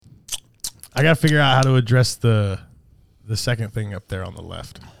I got to figure out how to address the second thing up there on the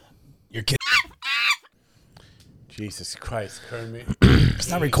left. You're kidding. Jesus Christ, Kermit. It's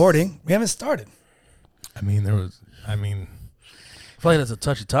not recording. We haven't started. I mean, I feel like that's a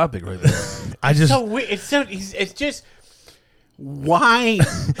touchy topic right there. So weird. It's just why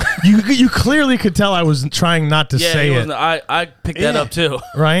you clearly could tell I was trying not to say it. I picked that up too.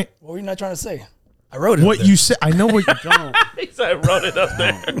 Right? What were you not trying to say? I wrote it. What you said, I know what you don't. He said I wrote it up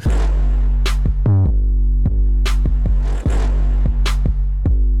there.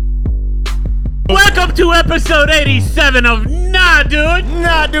 Welcome to episode 87 of Nah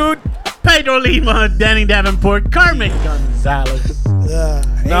Dude. Pedro Lima, Danny Davenport, Carmen Gonzalez.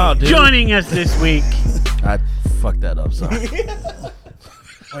 No, dude. Joining us this week. I fucked that up, sorry.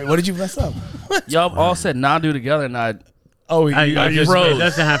 Wait, what did you mess up? Y'all all said nah dude together and I I froze. It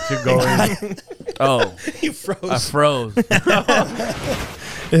doesn't have to go in. Oh. He froze. I froze.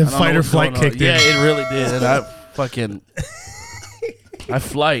 And fight or flight kicked in. Yeah, it really did. And I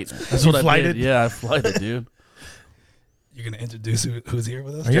flight. That's what I did. Yeah, I flighted, dude. You're going to introduce who's here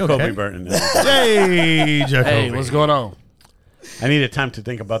with us? Are you Jacoby okay? Bruton. Hey, Jacoby. Hey, what's going on? I needed time to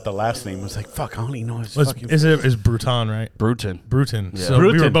think about the last name. I was like, fuck, I only know his fucking... Is Bruton, right? Bruton. Bruton. Yeah. So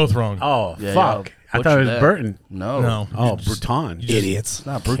we were both wrong. Oh, Yeah, fuck. I thought it was that. Burton. No. Oh, Bruton. Idiots. It's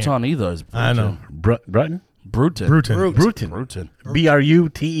not Bruton either. It's Bruton. I know. Bruton? Bruton. Bruton.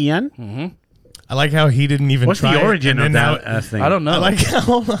 B-R-U-T-E-N? Mm-hmm. I like how he didn't even What's try the origin it, of and that now- thing? I don't know. I like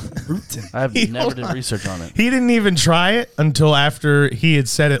how Bruton. I have never did research on it. he didn't even try it until after he had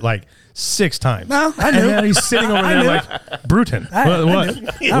said it like 6 times. No, I And knew. then he's sitting over there like, Bruton. What? I don't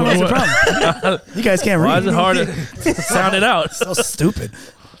know what's the problem. You guys can't read. Why is it hard to sound it out? So stupid.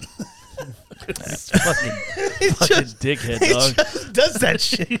 fucking dickhead, He dog. just does that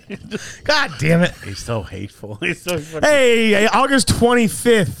shit. God damn it. He's so hateful. He's so fucking... Hey, August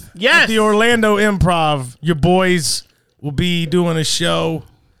 25th. Yes. At the Orlando Improv. Your boys will be doing a show.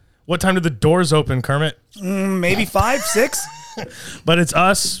 What time do the doors open, Kermit? Maybe 5, 6. But it's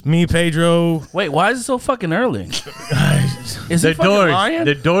us, me, Pedro. Wait, why is it so fucking early? Is The it fucking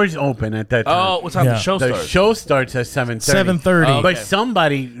lying? doors open at that time. Oh, what time Yeah. the show The starts? show starts at 7:30. 7:30. Oh, But okay.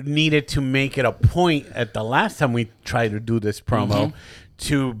 somebody needed to make it a point at the last time we tried to do this promo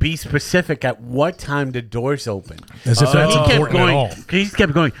to be specific at what time the doors open. As if that's He kept important at all. going. He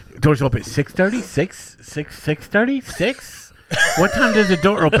kept going. Doors open 6:30, 6:30, 6. What time does the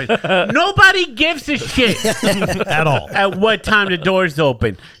door open? Nobody gives a shit At all. at what time the doors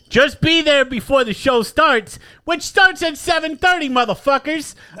open. Just be there before the show starts, which starts at 7:30,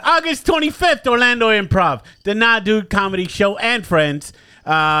 motherfuckers. August 25th, Orlando Improv, the Nah Dude Comedy Show and friends.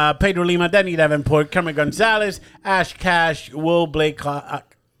 Pedro Lima, Danny Davenport, Carmen Gonzalez, Ash Cash, Will Blake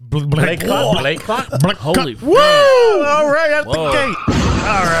Clock. Blake Clock? Holy Woo! All right, at Whoa. the gate.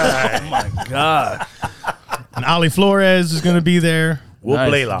 All right. Oh my god. And Ali Flores is going to be there. Will Nice.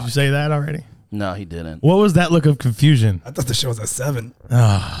 Did Blaylock. you say that already? No, he didn't. What was that look of confusion? I thought the show was at 7.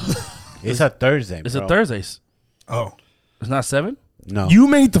 It's a Thursday, It's bro. a Thursdays. Oh, It's not 7? No. You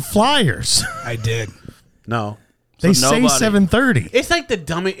made the flyers. I did. No. They So say nobody- 7:30. It's like the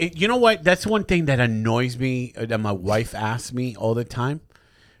dumbest. You know what? That's one thing that annoys me that my wife asks me all the time.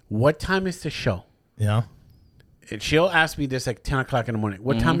 What time is the show? Yeah. And she'll ask me this like 10 o'clock in the morning.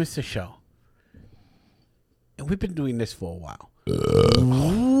 What time is the show? And we've been doing this for a while.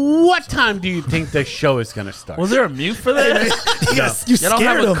 What time do you think the show is going to start? Was there a mute for that? You You don't have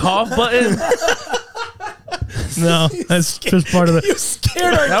scared a him. cough button? No, that's just part of You the.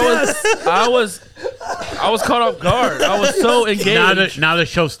 scared our That guest. I was caught off guard. I was so engaged. now the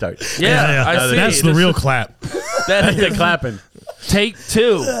show starts. Yeah, I see. That's the This real is- clap. That They're is clapping. take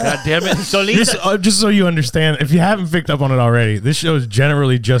 2. God damn it. So Lisa, Just so you understand, if you haven't picked up on it already, this show is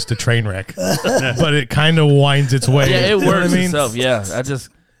generally just a train wreck, but it kind of winds its way. Yeah, it You know what works I mean? itself. Yeah, I just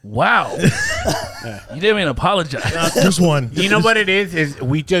wow. You didn't even apologize. Just one. you know what it is? Is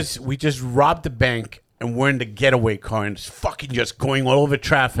we just robbed the bank and we're in the getaway car and it's fucking just going all over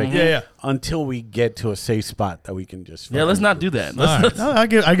traffic. Yeah. Until we get to a safe spot that we can just. Yeah, let's not do that. All right. No, I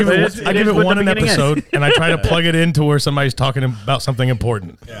give But it it is what one the an beginning is. episode, and I try to plug it into where somebody's talking about something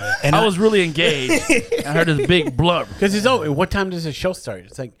important. And I was really engaged. I heard this big blurb. Because it's over. What time does the show start?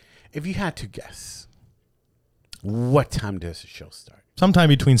 It's like, if you had to guess, what time does the show start? Sometime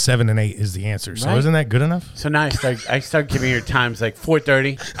between 7 and 8 is the answer. So Right. isn't that good enough? So now I start giving your times like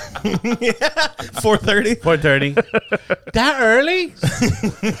 4:30, 4:30. 4:30. That early?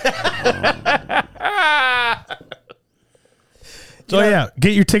 So yeah,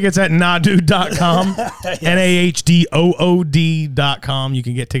 get your tickets at nadude.com, NAHDOOD.com. You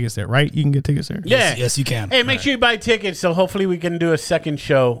can get tickets there, right? You can get tickets there? Yeah. Yes, you can. Hey, make sure you buy tickets. So hopefully we can do a second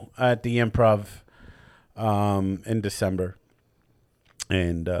show at the Improv in December.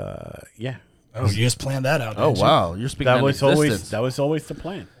 And yeah. Oh, you just planned that out. Oh didn't you? wow, you're speaking. That was always the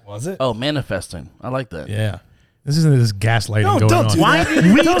plan. Was it? Oh, manifesting. I like that. Yeah. This isn't this gaslighting No, going don't on. do Why that.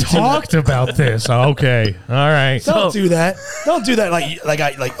 did We talked about this. Okay. All right. Don't do that. Don't do that.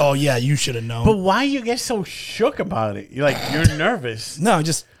 Like. Oh yeah, you should have known. But why you get so shook about it? You're nervous. No,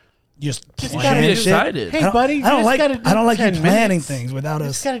 just gotta plan be shit. excited. Hey, buddy, I don't like. gotta do I don't like you 10 planning minutes. things without You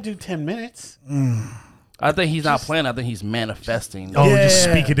us. just got to do 10 minutes. I think he's not planning. I think he's manifesting. Oh, Yeah. just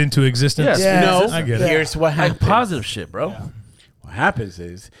speak it into existence? Yeah. No, I get it. here's what Like happens. positive shit, bro. What happens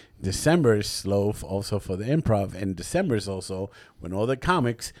is December is slow also for the Improv, and December is also when all the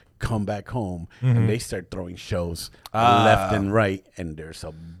comics come back home and they start throwing shows left and right, and there's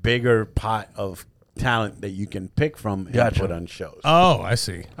a bigger pot of talent that you can pick from and Gotcha. put on shows. Oh, I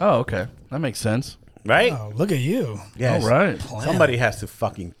see. Oh, okay, that makes sense. Right? Oh, look at you. Yes. All right. Somebody has to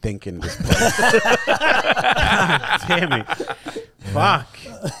fucking think in this place. God damn it. Fuck.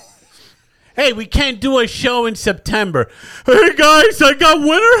 Hey, we can't do a show in September. Hey, guys, I got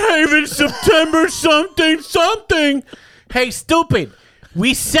Winter Haven September something. Hey, stupid.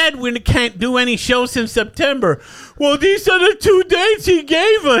 We said we can't do any shows in September. Well, these are the 2 dates he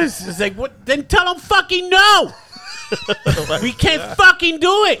gave us. It's like, what? Then tell him fucking no. We can't fucking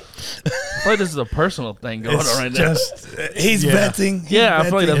do it. I feel like this is a personal thing going on right Just, He's Yeah. venting. He's Yeah, I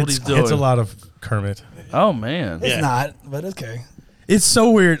feel like that's venting. what he's doing. it's a lot of Kermit. now. Oh man. It's not, but okay. It's so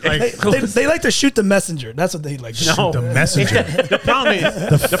weird. Like, They like to shoot the messenger. That's what they like. To No. shoot. the messenger. The problem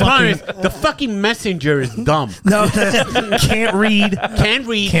is, the fucking messenger is dumb. No, Can't read. Can't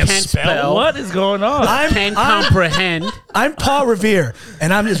read, Can't can't spell. spell, What is going on? can't comprehend. I'm Paul Revere,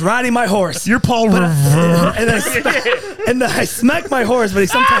 and I'm just riding my horse. You're Paul Revere. And I smack my horse, but he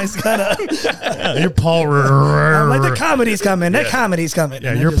sometimes kind of. You're Paul I'm like, the Revere. comedy's coming. The comedy's coming.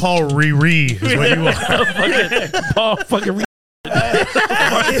 Yeah, And I you're just- Paul Riri is what you are. Paul fucking.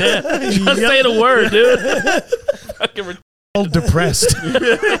 Just say the word, dude. Fucking Paul depressed.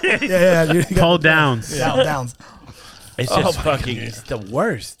 Yeah, you got Paul Downs. downs. It's just fucking, it's the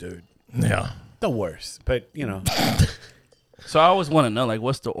worst, dude. Yeah. The worst. But, So I always want to know, like,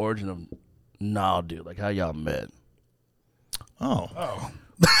 what's the origin of Nah, dude? Like, how y'all met? Oh.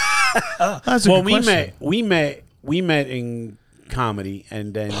 That's a well, good question. we met in comedy,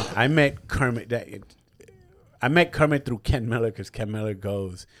 and then I met Kermit. I met Kermit through Ken Miller because Ken Miller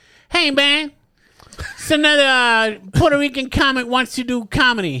goes, "Hey man, it's another Puerto Rican comic wants to do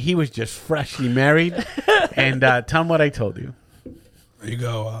comedy." He was just freshly married, and tell him what I told you. There you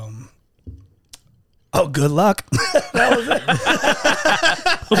go. Oh, good luck.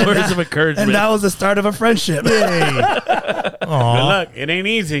 Words of encouragement. And that was the start of a friendship. Good luck. It ain't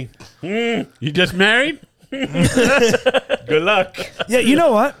easy. You just married? Good luck. Yeah, you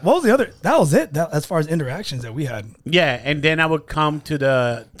know what? What was the other? That was it. As far as interactions that we had. Yeah, and then I would come to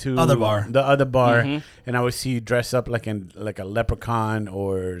the Other bar. the other bar, and I would see you dress up like a leprechaun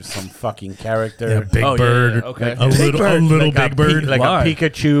or some fucking character. Yeah, Big Oh, yeah, Bird. yeah, okay. A little, Bird. Big a Bird. like Why? a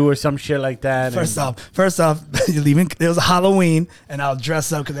Pikachu or some shit like that. First off, you're leaving. It was Halloween, and I'll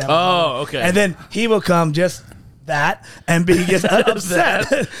dress up because. Oh, okay. And then he will come just that, and he gets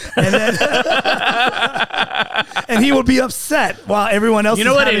upset, and then and he will be upset while everyone else you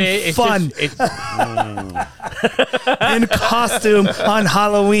know is what it having is? It's fun just- in costume on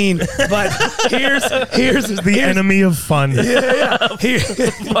Halloween. But here's The enemy of fun. here.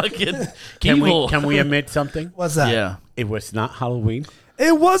 fucking can evil. we admit something? What's that? Yeah. It was not Halloween.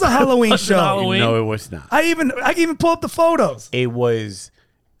 It was a Halloween Was it show. Halloween? No, it was not. I can even pull up the photos. It was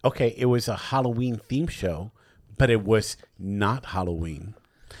okay. It was a Halloween theme show, but it was not Halloween.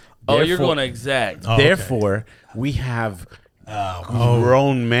 Oh, you're Therefore- going to exact. Oh, okay. Therefore, we have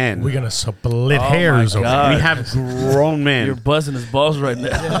grown men. We're going to split Oh, hairs my over God. here. We have grown men You're buzzing his balls right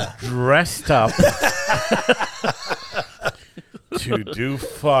now. dressed up to do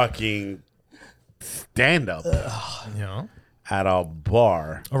fucking stand up You know, at a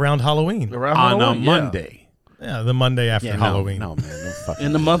bar around Halloween. Around on a Halloween, yeah. Monday. Yeah, the Monday after Yeah, Halloween. No, man, no fucking.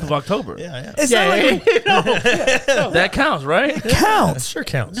 In the month of October. Yeah, It's not like That counts, right? it counts. Sure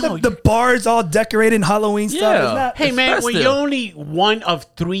counts. The bar's all decorated in Halloween stuff. Yeah. It's not, Hey man, It's were festive. you only one of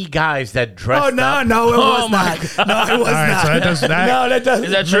 3 guys that dressed oh up? no, it Oh, was my not. No, it was All right, not. so that does that. No, that doesn't.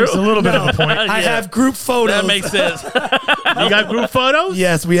 Is that true? Makes a little bit of a point. I Yeah. have group photos. That makes sense. You got group photos?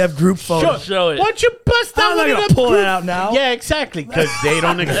 Yes, we have group photos. Show it. Why don't you bust out I'm not one of gonna them pull group- that out now. Yeah, exactly, because they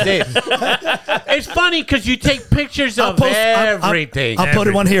don't exist. It's funny because you take pictures of everything. I'll put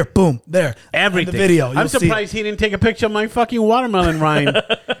it one here. Boom. There. Everything. In the video. I'm you'll see it. surprised he didn't take a picture of my fucking watermelon rind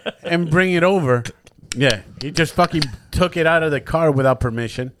and bring it over. Yeah, he just fucking took it out of the car without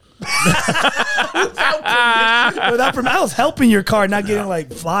permission. I was helping your car, not getting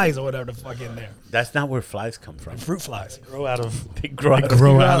like flies or whatever the fuck in there. That's not where flies come from. Fruit flies. Grow out of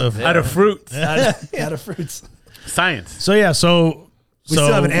Out of fruits. Out of fruits. Science. So yeah, so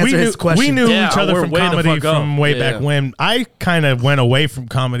still haven't answered his question. We knew Yeah, each other we're from way the comedy fuck up. from way Yeah. back when. I kind of went away from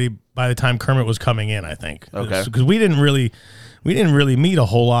comedy by the time Kermit was coming in. I think. Okay. Because we didn't really meet a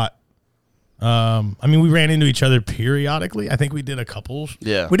whole lot. I mean, we ran into each other periodically. I think we did a couple.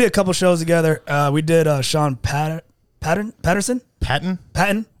 Yeah. We did a couple shows together. We did Sean Patterson?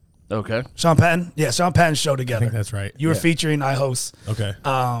 Patton. Okay. Sean Patton? Yeah, Sean Patton's show I together. think that's right. You were Yeah. featuring, I host. Okay.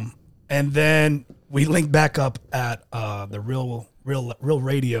 And then we linked back up at the Real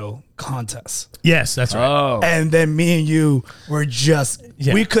Radio contest. Yes, that's right. Oh. And then me and you were just,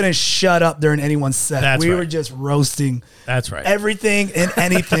 Yeah. we couldn't shut up during anyone's set. That's we right. were just roasting That's right. everything and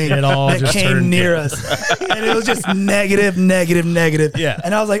anything It all that just came turned near gay. us. And it was just negative. Yeah.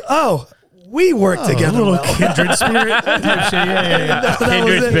 And I was like, oh, we work together a little well. kindred spirit type shit. Yeah. That was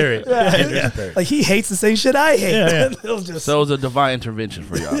Kindred it. spirit. Yeah. Kindred spirit. Like he hates the same shit I hate. Yeah. It was just So it was a divine intervention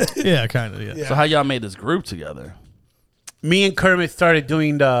for y'all. Yeah, kind of. Yeah. So how y'all made this group together? Me and Kermit started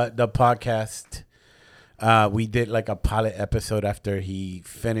doing the podcast. We did like a pilot episode after he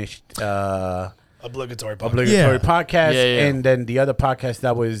finished obligatory. Yeah. podcast, Yeah, yeah. and then the other podcast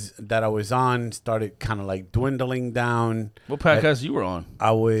that I was on started kind of like dwindling down. What podcast you were on?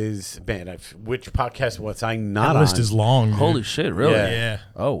 I was which podcast was I not That list on? is long. Dude. Holy shit, really? Yeah. Yeah.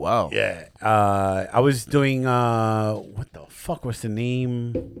 Oh, wow. Yeah, I was doing what the fuck was the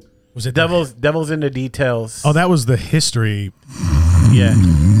name? Was it Devils in the Details. Oh, that was the history. yeah.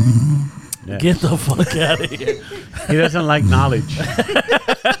 Get the fuck out of here. He doesn't like knowledge.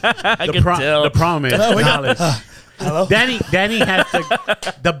 I can tell. The problem is knowledge. Hello? Danny has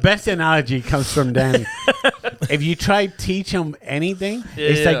the best analogy comes from Danny. If you try to teach him anything,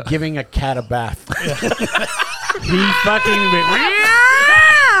 it's Yeah. like giving a cat a bath. He fucking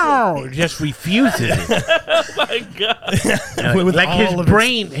just refuses it. Oh, my God. With Like all of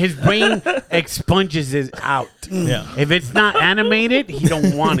his brain expunges it out. Yeah. If it's not animated, he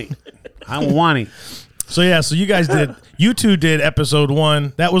don't want it. I don't want it. So yeah, so you two did episode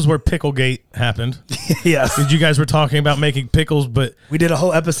 1. That was where Picklegate happened. Yes. Because you guys were talking about making pickles, but We did a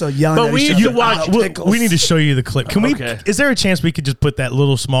whole episode yelling But at we each used other to watch- about we pickles. need to show you the clip. Can Okay. Is there a chance we could just put that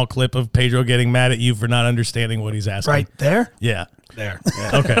little small clip of Pedro getting mad at you for not understanding what he's asking? right there. Yeah. There.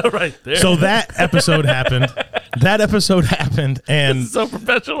 Okay. Right there. So that episode happened. And so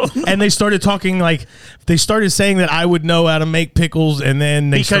professional. and they started talking they started saying that I would know how to make pickles, and then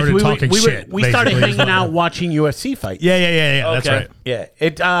they started talking shit. We started basically. hanging out watching UFC fights. Yeah. That's Okay. right.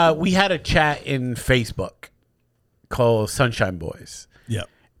 Yeah, we had a chat in Facebook called Sunshine Boys, Yep.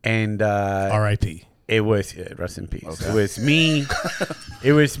 and R.I.P. it was rest in peace. It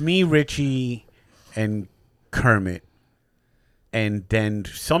was me, Richie, and Kermit, and then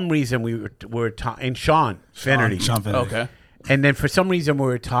for some reason we were talking, and Sean Finnerty. Sean Finnerty. Okay. And then for some reason we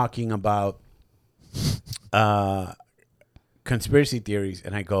were talking about conspiracy theories,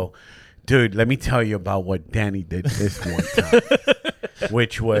 and I go, dude, let me tell you about what Danny did this one time,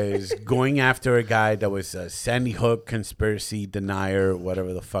 which was going after a guy that was a Sandy Hook conspiracy denier,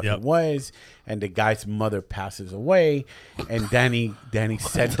 whatever the fuck Yep. it was, and the guy's mother passes away, and Danny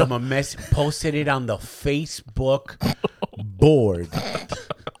sent him a message, posted it on the Facebook board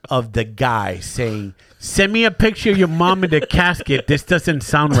of the guy saying, send me a picture of your mom in the casket. This doesn't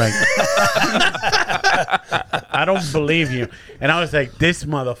sound right. I don't believe you. And I was like, this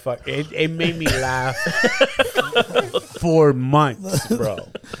motherfucker. It made me laugh for months, bro.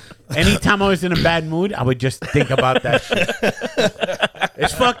 Anytime I was in a bad mood, I would just think about that shit.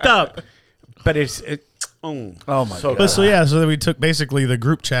 It's fucked up. But Oh, my God. But so then we took basically the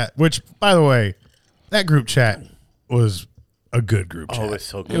group chat, which, by the way, that group chat was a good group chat. it was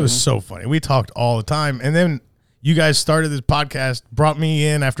so good. It was so funny. We talked all the time, and then you guys started this podcast, brought me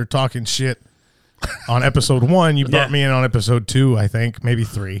in after talking shit on episode 1. You brought me in on episode 2, I think, maybe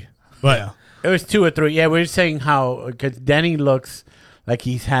 3. But It was 2 or 3. Yeah, we were saying how, because Danny looks like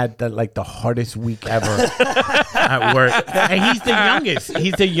he's had the hardest week ever at work. And he's the youngest.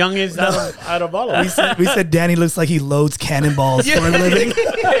 He's the youngest out of all of us. We said Danny looks like he loads cannonballs for a living.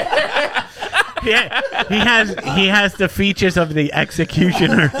 Yeah, he has the features of the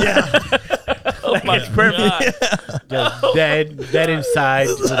executioner. Yeah. Like It's perfect. Just dead inside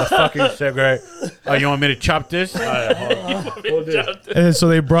with a fucking cigarette. Oh, you want me to chop this? All right, hold on. And then, so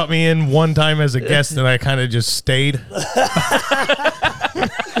they brought me in one time as a guest, and I kind of just stayed.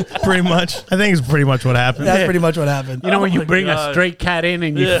 Pretty much. I think it's pretty much what happened. That's pretty much what happened. You know when you bring God. a stray cat in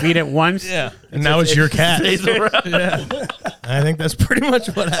and you feed it once? Yeah. And now it's your cat. Stays around. Yeah. I think that's pretty much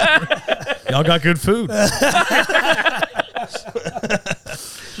what happened. Y'all got good food.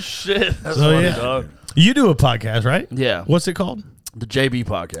 Shit. That's So, funny, yeah. dog. You do a podcast, right? Yeah. What's it called? The JB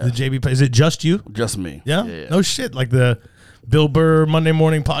podcast. The JB. Is it just you? Just me. Yeah? Yeah. No shit. Like the Bill Burr Monday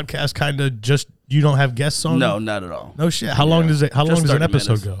morning podcast, kind of just you don't have guests on? No, not at all. No shit. How long does it? How long Just does an 30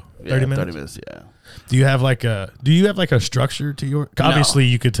 episode minutes. go? Yeah, 30 minutes. 30 minutes. Yeah. Do you have like a structure to your? Obviously,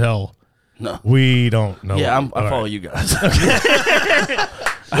 you could tell. No. We don't know. Yeah, All I follow right. you guys.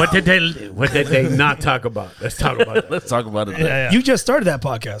 What did they not talk about? Let's talk about that. Let's talk about it. Yeah, yeah. You just started that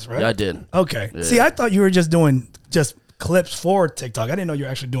podcast, right? Yeah, I did. Okay. Yeah. See, I thought you were just doing just clips for TikTok. I didn't know you were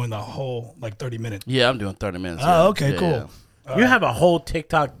actually doing the whole like 30 minutes. Yeah, I'm doing 30 minutes. Oh, yeah. okay, Yeah, cool. yeah. You have a whole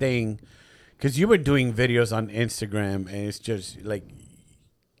TikTok thing because you were doing videos on Instagram, and it's just like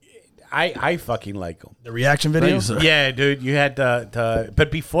I fucking like them. The reaction Thank you, videos. sir. Yeah, dude, you had but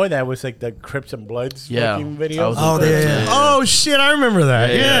before that was like the Crips and Bloods Yeah. fucking I videos. was Oh, in yeah, Crips, yeah. Oh shit! I remember that.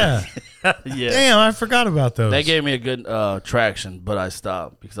 Yeah, Yeah. yeah. Damn, I forgot about those. They gave me a good traction, but I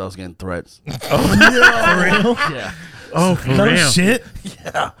stopped because I was getting threats. For real? Yeah. Oh, for No real. shit.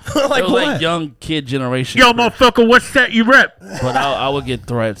 Yeah. Like It was what? like young kid generation. Yo, motherfucker, what's that you rep? But I would get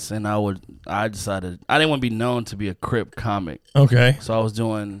threats, and I decided I didn't want to be known to be a Crip comic. Okay. So I was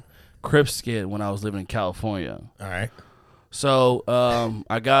doing Crip skit when I was living in California. All right. So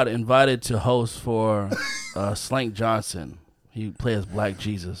I got invited to host for Slank Johnson. He plays Black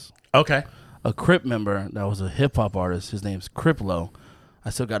Jesus. Okay. A Crip member that was a hip hop artist. His name's Criplo. I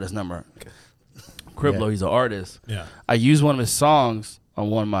still got his number. Criplo, Yeah. he's an artist. Yeah. I used one of his songs on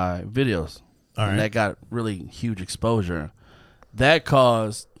one of my videos. All right. And that got really huge exposure. That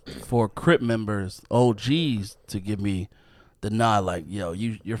caused for Crip members, OGs, to give me the nod like, yo,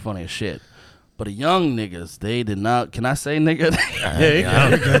 you're funny as shit. But the young niggas, they did not. Can I say nigga?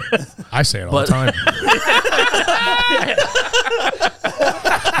 I say it all the But- time.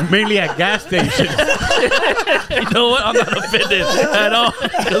 Mainly at gas stations. You know what? I'm not offended at all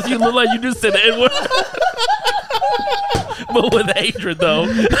because you look like you just said the N-word. But with hatred, though.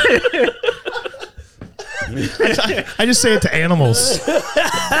 I just say it to animals.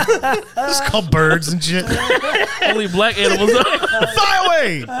 Just call birds and shit. Only black animals. Fly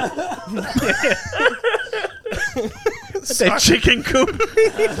away. That chicken coop.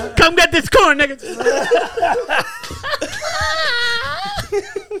 Come get this corn, nigga.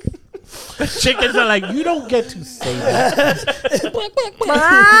 The chickens are like, you don't get to say that.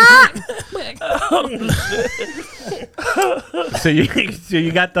 so you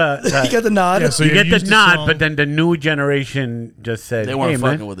got the You got the nod. Yeah, so you you're get the used to nod, song. but then the new generation just said, They weren't hey,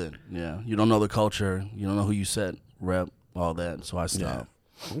 man. fucking with it. Yeah. You don't know the culture. You don't know who you set, rep, all that. So I stopped.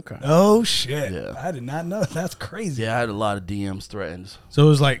 Okay. Oh shit! Yeah. I did not know. That's crazy. Yeah, I had a lot of DMs threatens. So it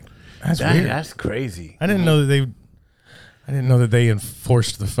was like, that's weird. That's crazy. I didn't know that they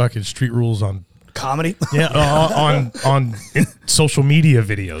enforced the fucking street rules on Comedy. on social media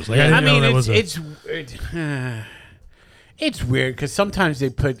videos. Like I didn't know that was it's weird because sometimes they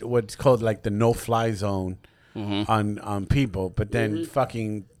put what's called like the no-fly zone on people, but then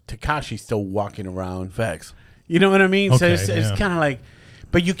fucking Tekashi's still walking around. Facts. You know what I mean? So Okay, it's yeah. kind of like,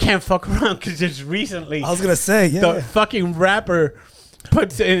 but you can't fuck around because just recently I was gonna say, yeah. the fucking rapper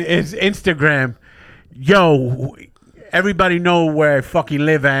puts in his Instagram, yo, everybody know where I fucking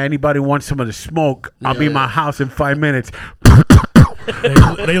live at. Anybody want some of the smoke? I'll be in my house in 5 minutes. they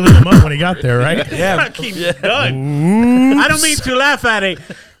lit him up when he got there, right? yeah. Fucking done. I don't mean to laugh at it,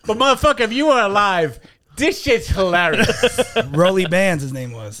 but motherfucker, if you were alive, this shit's hilarious. Rolly Bands, his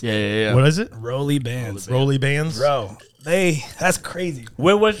name was. Yeah. What is it? Rolly Bands. Rolly bands. Bro, that's crazy.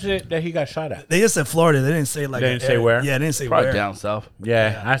 Where was it that he got shot at? They just said Florida. They didn't say like. They didn't say where? Yeah, they didn't say Probably where. down south. Yeah,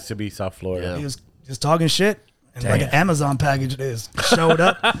 it has to be South Florida. Yeah. He was just talking shit. And like an Amazon package showed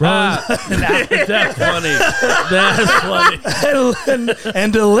up. That's funny. That's funny.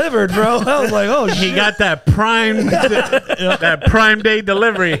 and delivered, bro. I was like, oh shit. He got that prime day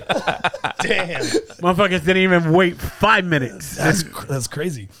delivery. Damn. Motherfuckers didn't even wait 5 minutes. That's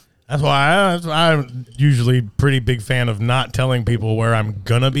crazy. That's why I'm usually pretty big fan of not telling people where I'm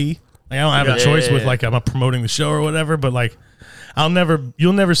gonna be. Like, I don't have a choice with like I'm promoting the show or whatever, but like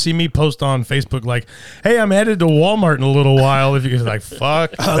You'll never see me post on Facebook like, "Hey, I'm headed to Walmart in a little while." If you're like,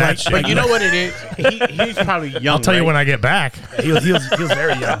 "Fuck that shit." But you know what it is? He's probably young. I'll tell you when I get back. He was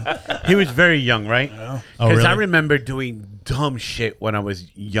very young. He was very young, right? Oh, Because really? I remember doing dumb shit when I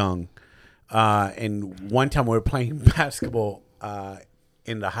was young. And one time we were playing basketball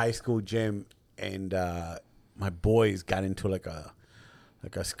in the high school gym, and my boys got into like a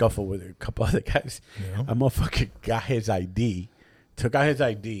scuffle with a couple other guys. Yeah. A motherfucker got his ID, took out his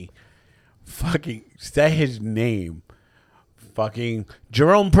ID, fucking said his name. Fucking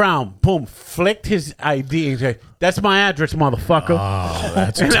Jerome Brown, boom, flicked his ID and said, "That's my address, motherfucker." Oh,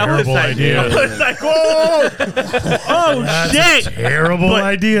 that's a And I was terrible like, idea. I was like, whoa, oh That's shit, a terrible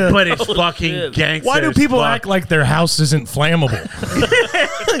idea. but it's fucking gangster. Why do as people fuck. act like their house isn't flammable?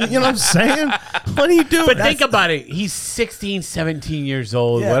 You know what I'm saying? What are you doing? But think about it. He's 16, 17 years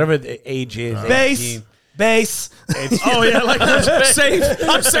old, Yeah. whatever the age is. Base. 18. Base. oh yeah, like safe.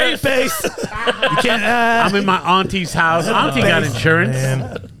 I'm safe. Base. You can't. I'm in my auntie's house. Auntie got insurance.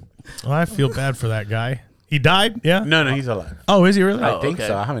 Man, well, I feel bad for that guy. He died. Yeah. No, he's alive. Oh, is he really? I think okay.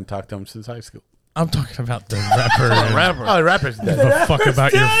 so. I haven't talked to him since high school. I'm talking about the rapper. Rapper. Oh, the rapper's Give dead. a fuck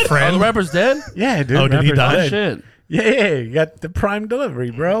about your Oh, the friend. rapper's dead? Yeah, dude. Oh, did he rapper's die? Oh, dead. shit. Yeah, you got the prime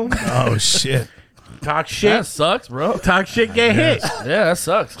delivery, bro. Oh shit. Talk shit. That sucks, bro. Talk shit, get hit. Yeah, that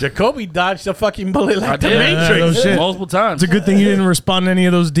sucks. Jacoby dodged a fucking bullet I like the did. Matrix. no shit. Multiple times. It's a good thing you didn't respond to any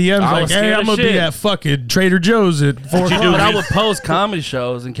of those DMs. I Like, was hey, scared I'm as gonna be shit. at fucking Trader Joe's at 4 you o'clock. do But I would post comedy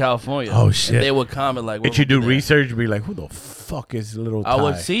shows in California. Oh, shit. And they would comment like, Did you do there. research? Be like, who the fuck is little Ty? I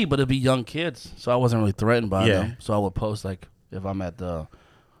would see, but it'd be young kids, so I wasn't really threatened by Yeah. them. So I would post like if I'm at the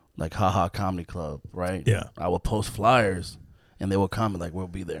like Haha Comedy Club, right? Yeah. I would post flyers, and they would comment like, "We'll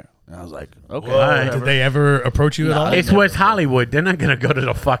be there." And I was like, "Okay." Whoa. whatever. Did they ever approach you at Nah, all? It's West Hollywood. They're not gonna go to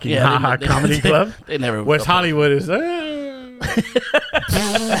the fucking Yeah, Haha they- Comedy they- Club. They never. West Hollywood is.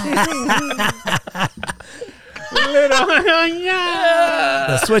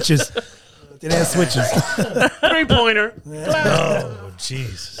 The switches. They didn't have switches. 3-pointer. Oh,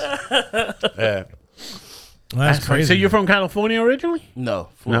 Jesus. Yeah. Well, that's crazy. So you're from California originally? No,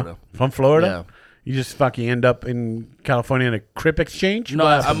 Florida. From Florida? Yeah. You just fucking end up in California in a Crip exchange? No,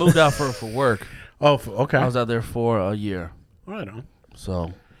 I moved out for work. Oh, okay. I was out there for a year. Right on.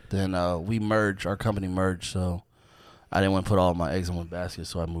 So then we merged. Our company merged. So I didn't want to put all my eggs in one basket.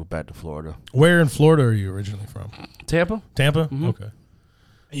 So I moved back to Florida. Where in Florida are you originally from? Tampa? Tampa? Mm-hmm. Okay.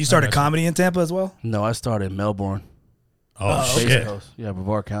 You started comedy in Tampa as well? No, I started in Melbourne, Oh, Space shit. Coast. Yeah,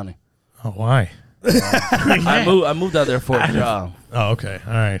 Brevard County. Oh, why? I moved out there for a job. Oh, okay.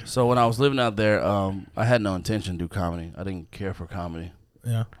 All right. So when I was living out there, I had no intention to do comedy. I didn't care for comedy.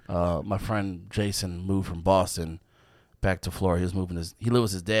 Yeah. My friend Jason moved from Boston back to Florida. He lived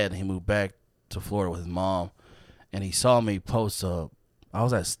with his dad, and he moved back to Florida with his mom. And he saw me post. I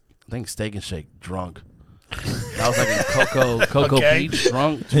was at I think Steak and Shake drunk. I was like in Cocoa Okay. Beach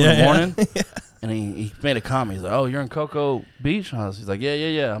drunk in the morning. And he made a comment. He's like, "Oh, you're in Cocoa Beach?" He's like,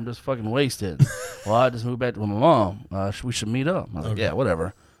 "Yeah. I'm just fucking wasted." Well, I just moved back with my mom. We should meet up. I was like, "Yeah,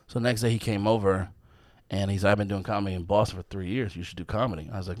 whatever." So the next day he came over, and he's like, "I've been doing comedy in Boston for 3 years. You should do comedy."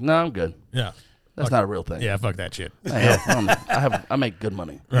 I was like, "No, I'm good. Yeah. That's not a real thing." Yeah, fuck that shit. I make good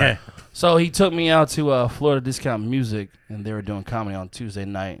money. Yeah. So he took me out to Florida Discount Music, and they were doing comedy on Tuesday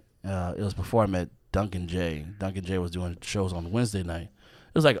night. It was before I met Duncan J. Duncan J was doing shows on Wednesday night.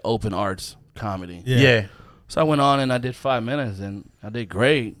 It was like open arts comedy. Yeah. So I went on and I did 5 minutes, and I did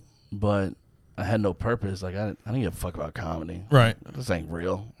great, but I had no purpose. Like I didn't give a fuck about comedy. Right. This ain't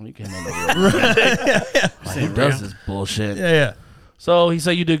real. You can't make no real. Like, who does this bullshit? Yeah, yeah. So he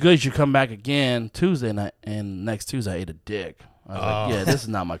said, "You did good. You should come back again Tuesday night." And next Tuesday, I ate a dick. I was like, "Yeah, this is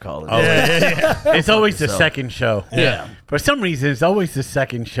not my calling." It's always the So- second show. Yeah. For some reason, it's always the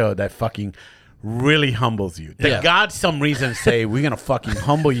second show that fucking really humbles you. The Yeah. gods, some reason, say, we're going to fucking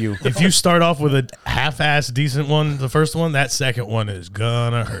humble you. If you start off with a half-ass decent one, the first one, that second one is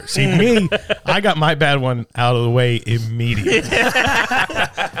gonna hurt. See, me, I got my bad one out of the way immediately.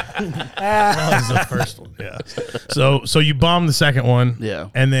 That was the first one. Yeah. So you bombed the second one. Yeah.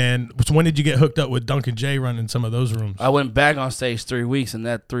 And then so when did you get hooked up with Duncan J running some of those rooms? I went back on stage 3 weeks. In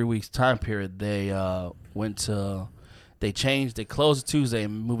that 3 weeks time period, they they closed Tuesday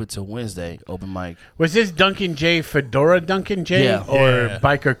and moved it to Wednesday, open mic. Was this Duncan J Fedora Duncan J Yeah. or Yeah.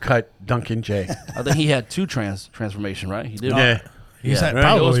 Biker Cut Duncan J? I think he had two transformation, right? He did. Yeah. He's had It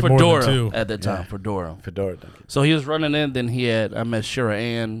probably was more than Fedora two. at that time, Fedora. Fedora Duncan. So he was running in, then I met Shira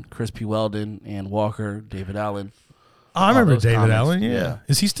Ann, Chris P. Weldon, Ann Walker, David Allen. Oh, I remember those David comics. Allen. Yeah. Yeah.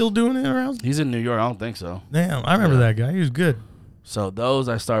 Is he still doing it around? He's in New York, I don't think so. Damn, I remember that guy. He was good. So those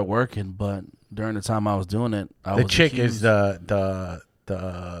I started working, but during the time I was doing it, I The was chick accused- is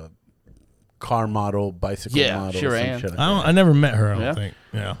the car model, bicycle model. sure, some and- shit like I never met her. I don't Yeah? think.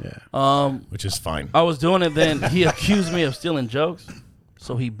 Yeah. Yeah. Which is fine. I was doing it. Then he accused me of stealing jokes,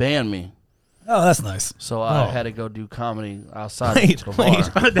 so he banned me. Oh, that's nice. So I Oh. had to go do comedy outside Wait, the bar.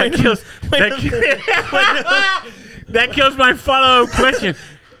 wait. That kills. That kills my follow-up question.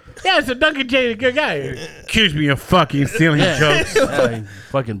 Yeah, so Duncan J is a good guy. Accused me of fucking stealing jokes. Yeah, he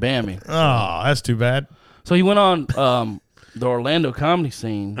fucking banned me. Oh, that's too bad. So he went on the Orlando comedy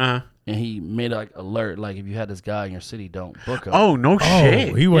scene, Uh-huh. and he made like alert, like if you had this guy in your city, don't book him. Oh no shit.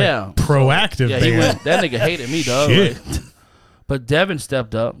 Oh, he went Yeah. proactive. yeah, he man. went. That nigga hated me, dog. Shit. Like, but Devin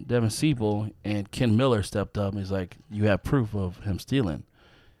stepped up, Devin Siebel, and Ken Miller stepped up. And he's like, "You have proof of him stealing,"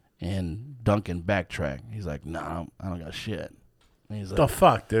 and Duncan backtracked. He's like, "Nah, I don't got shit." And he's The like,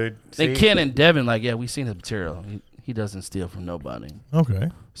 fuck, dude. then See? Ken and Devin like, "Yeah, we seen his material. He doesn't steal from nobody." Okay.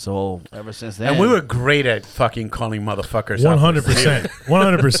 So ever since then, And we were great at fucking calling motherfuckers. 100%.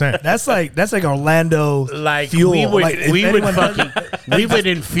 100%. That's like Orlando Like fuel. we would, Like, if we would anyone does- fucking, we would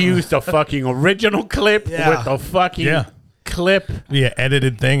infuse the fucking original clip Yeah. with the fucking Yeah. clip. Yeah,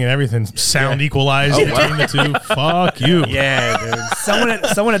 edited thing and everything. Sound equalized Oh, between the two. Fuck you. Yeah, dude. someone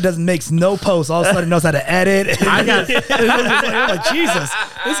that makes no posts all of a sudden knows how to edit. I got I'm like, Jesus,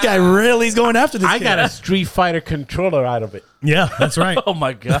 this guy really is going after this. I kid. got a Street Fighter controller out of it. Yeah, that's right. oh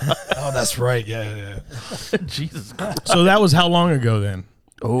my god, Oh, that's right. Yeah. Jesus Christ! So that was how long ago then?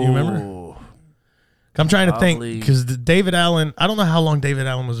 Oh, You remember? I'm trying to think Probably- because David Allen. I don't know how long David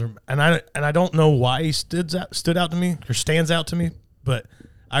Allen was, and I don't know why he stood out to me or stands out to me. But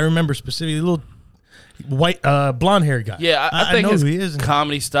I remember specifically a little white, blonde haired guy. Yeah, I think know his who he is.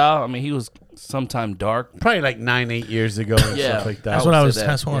 comedy style. I mean, he was sometime dark. Probably like 9-8 years ago and Yeah, stuff like that. That's what I was. Say that.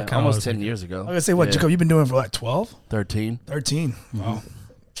 That's what Yeah, kinda almost was 10 thinking. years ago. I'm gonna say, what, Yeah. Jacob? You've been doing it for like 12, 13. 13. Wow.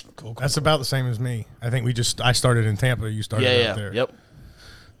 Cool. That's about the same as me. I think I started in Tampa. You started Yeah, out there. yep.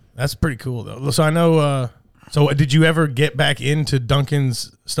 That's pretty cool though. So I know. So did you ever get back into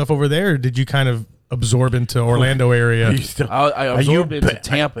Duncan's stuff over there, or did you kind of absorb into Orlando area? Are you still- I Are you absorbed into ba-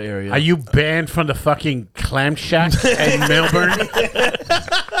 Tampa area. Are you banned from the fucking clam shack in Melbourne?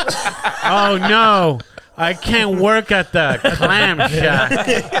 Oh no, I can't work at the clam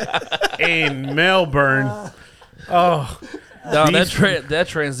shack in Melbourne. Oh, No, These- that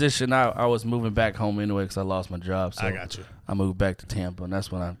transition, I was moving back home anyway because I lost my job. So I got you. I moved back to Tampa, and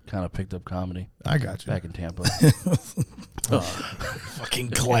that's when I kind of picked up comedy I got you. back in Tampa.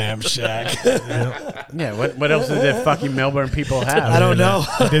 Fucking clam shack. yeah. What else did the fucking Melbourne people have? I don't know.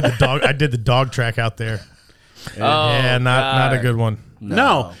 I did the dog track out there. Yeah, not a good one.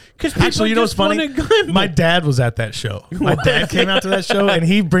 No, because Actually, you know what's funny? My dad was at that show. My dad came out to that show, and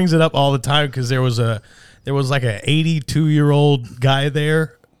he brings it up all the time because there was like a 82-year-old guy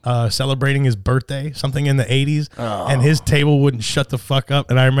there celebrating his birthday, something in the 80s, and his table wouldn't shut the fuck up.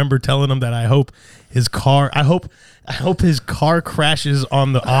 And I remember telling him that I hope his car crashes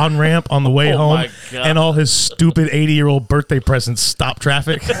on the on ramp on the way home, my God. and all his stupid 80-year-old birthday presents stop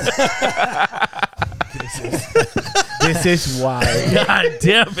traffic. This is why. God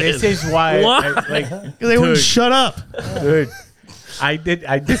damn it. This is why. What? They wouldn't Dude. shut up. Dude, I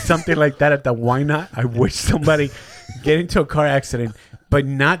did something like that at the Why Not? I wish somebody get into a car accident, but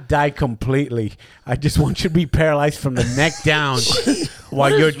not die completely. I just want you to be paralyzed from the neck down while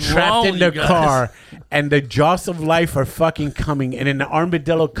you're is trapped wrong in with the you guys? car, and the jaws of life are fucking coming, and an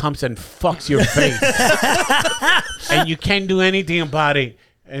armadillo comes and fucks your face, and you can't do anything about it,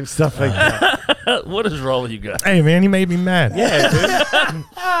 and stuff like that. What is wrong with you guys? Hey, man, he made me mad. Yeah,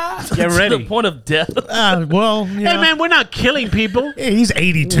 dude. Get To ready. the point of death. Well, you Hey, know, man, we're not killing people. yeah, he's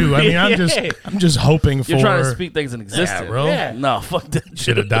 82. I mean, I'm just hoping for. You're trying to speak things in existence. Yeah, bro. Yeah. No, fuck that.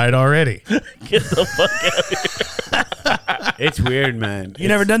 Should have died already. Get the fuck out. It's weird, man. You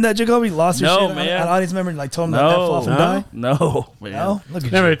never done that, Jacoby? Lost your No, shit? man. An audience member like told him to F off and die? No, man. No? Look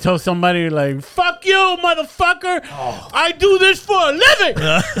at Never you. told somebody like, "Fuck you, motherfucker! I do this for a living."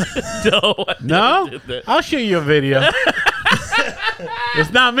 No, I No, never did that. I'll show you a video.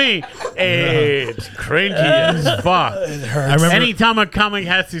 It's not me. It's cringy as fuck. I remember. Anytime a comic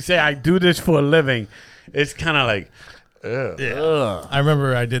has to say, "I do this for a living," it's kind of like, ugh. I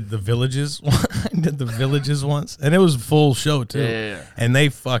remember I did the Villages. I did the Villages once, and it was a full show too. Yeah. And they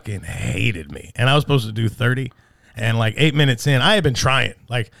fucking hated me. And I was supposed to do 30. And like 8 minutes in, I had been trying.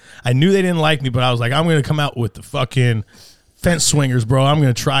 Like I knew they didn't like me, but I was like, I'm gonna come out with the fucking fence swingers, bro. I'm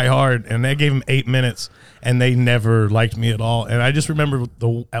gonna try hard. And they gave them 8 minutes, and they never liked me at all. And I just remember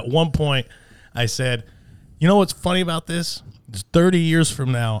at one point, I said, "You know what's funny about this? It's 30 years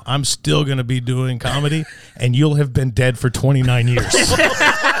from now, I'm still gonna be doing comedy, and you'll have been dead for 29 years."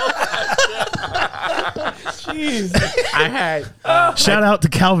 Jeez. I had. Shout out to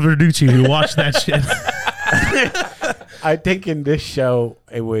Cal Verducci who watched that shit. I think in this show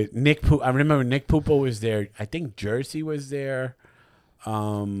it was Nick. I remember Nick Pupo was there. I think Jersey was there.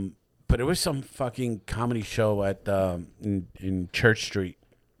 But it was some fucking comedy show at in Church Street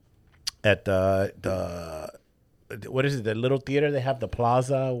at the what is it? The little theater they have, the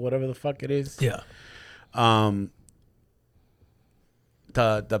Plaza, whatever the fuck it is. Yeah.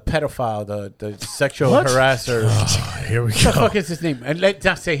 The pedophile, the sexual harasser. Oh, here we What the go. fuck is his name? And let's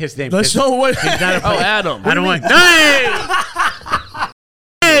not say his name. Let's show what. He's not a Oh, Adam. I don't want. Hey!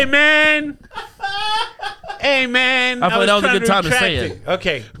 Hey, man. Hey, man. I thought that was a trying good time to retract say it.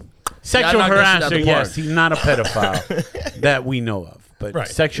 Okay. Sexual knocked that shit out harasser, the yes. park. He's not a pedophile that we know of. But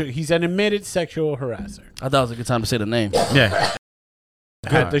Right. he's an admitted sexual harasser. I thought it was a good time to say the name. Yeah.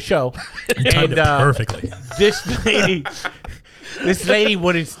 Good, the show. You timed it perfectly. This lady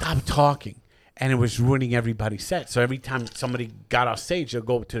wouldn't stop talking, and it was ruining everybody's set. So every time somebody got off stage, they'll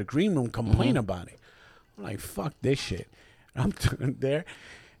go to the green room, complain about it. I'm like, fuck this shit. I'm there.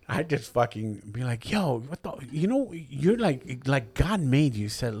 I just fucking be like, yo, what the? You know, you're like God made you.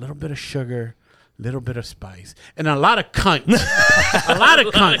 Said a little bit of sugar, little bit of spice, and a lot of cunt. A lot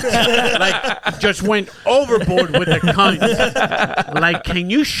of cunt. Like, just went overboard with the cunt. Like, can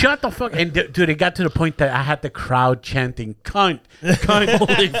you shut the fuck? And dude, it got to the point that I had the crowd chanting "cunt, cunt."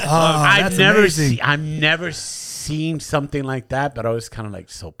 Holy fuck. that's amazing. I've never seen something like that, but I was kind of like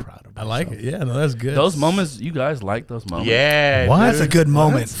so proud of I myself. like it. Yeah, no, that's good. Those moments, you guys like those moments? Yeah. What? That's a good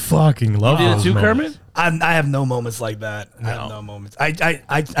moment. Fucking love You did it those too, moments. Kermit? I have no moments like that. I have No. no moments. I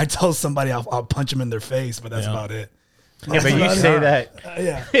told somebody I'll punch them in their face, but that's Yeah. about it. Yeah, but you say that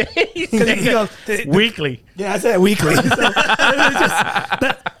Yeah. You say He goes, that weekly. yeah, I said it weekly. So, and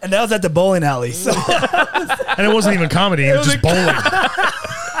that was at the bowling alley. So And it wasn't even comedy. It was just bowling.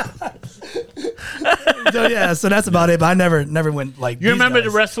 so that's about it. But I never went like. You these remember the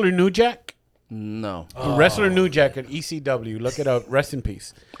guys. wrestler New Jack? No. The wrestler New Jack at ECW. Look it up. Rest in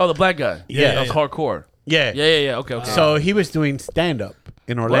peace. Oh, the black guy. Yeah, That was hardcore. Yeah. Yeah. Okay. So he was doing stand up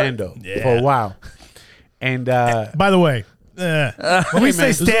in Orlando for a while. And By the way, When we say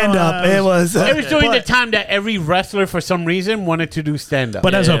man. stand up, it was. it was during the but- time that every wrestler, for some reason, wanted to do stand up.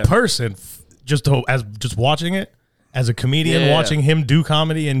 but as a Yeah. person, just watching it, as a comedian, Yeah. watching him do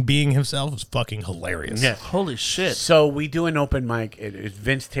comedy and being himself was fucking hilarious. Yeah. Holy shit. So we do an open mic. It's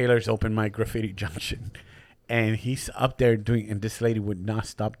Vince Taylor's open mic, Graffiti Junction, and he's up there doing. And this lady would not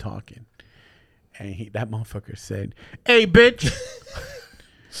stop talking, and that motherfucker said, "Hey, bitch,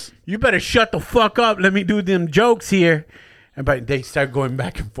 you better shut the fuck up. Let me do them jokes here." And but they start going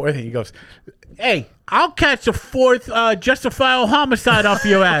back and forth, and he goes, "Hey, I'll catch a fourth justifiable homicide off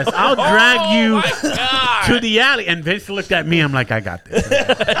your ass. I'll drag you to the alley." And Vince looked at me. I'm like, "I got this."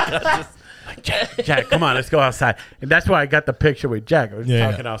 Like, Jack, come on, let's go outside. And that's why I got the picture with Jack. I was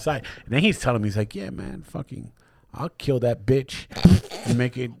talking outside. And then he's telling me, he's like, "Yeah, man, fucking, I'll kill that bitch and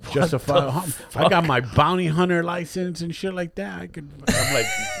make it justifiable. I got my bounty hunter license and shit like that. I could." I'm like,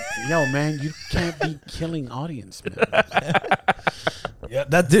 "Yo, man, you can't be killing audience, man." Yeah,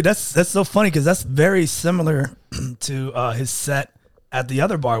 that's so funny because that's very similar to his set at the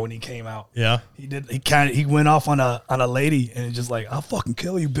other bar when he came out. Yeah. He went off on a lady and it's just like, "I'll fucking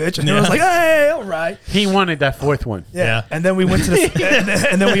kill you, bitch," and it was like, "Hey, all right." He wanted that fourth one. Yeah. And then we went to the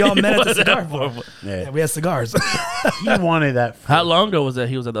and then we all met at the cigar bar. Yeah. Yeah, we had cigars. He wanted that. How long ago was that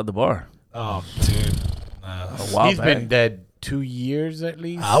he was at the other bar? Oh, dude. A while He's back. been dead 2 years at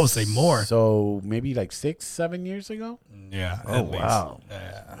least. I would say more. So maybe like 6-7 years ago. Yeah. Oh, wow.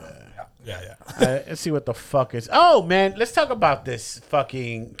 Yeah. Let's see what the fuck is. Oh man, let's talk about this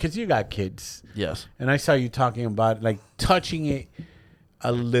fucking. Because you got kids, Yes. and I saw you talking about like touching it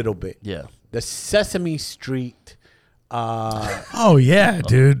a little bit. Yeah. The Sesame Street Oh yeah,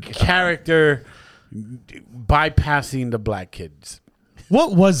 dude. character bypassing the black kids.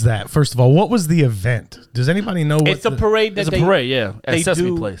 What was that? First of all, what was the event? Does anybody know? What It's a parade that It's a parade, yeah. At they Sesame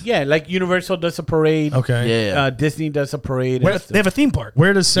do. Place. Yeah, like Universal does a parade. Okay. Yeah. Disney does a parade. Where- It's They have a theme park.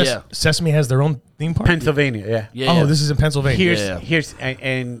 Where does Yeah. Sesame has their own theme park? Pennsylvania. Yeah. Yeah. Oh, yeah. this is in Pennsylvania. Here's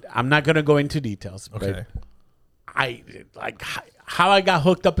and I'm not gonna go into details. Okay. But I like how I got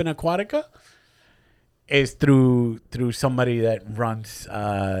hooked up in Aquatica is through somebody that runs.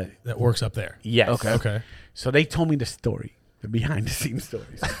 That works up there. Yes. Okay. So they told me the story, the behind the scenes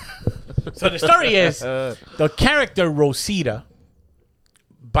stories. So the story is the character Rosita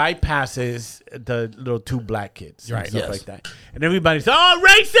bypasses the little two black kids and Right. stuff Yes. like that, and everybody's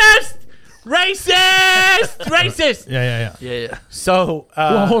racist, racist. Yeah. Yeah. So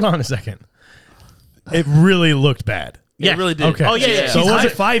Well, hold on a second. It really looked bad. Yeah. It really did. Okay. Oh, yeah. So He's it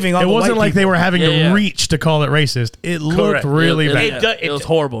wasn't, high-fiving all it the wasn't white like they people. were having Yeah, to yeah. reach to call it racist. It looked Correct. really It- bad. it was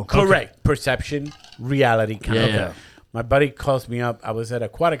horrible. Correct. Perception, reality kind of. Yeah. My buddy calls me up. I was at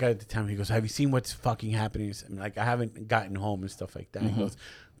Aquatica at the time. He goes, "Have you seen what's fucking happening?" I'm like, "I haven't gotten home and stuff like that." He goes,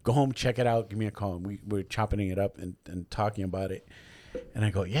 "Go home, check it out. Give me a call." And we're chopping it up and talking about it. And I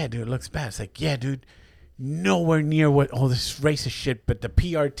go, "Yeah, dude, it looks bad." It's like, "Yeah, dude, nowhere near what all this racist shit." But the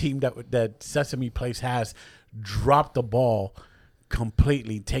PR team that Sesame Place has dropped the ball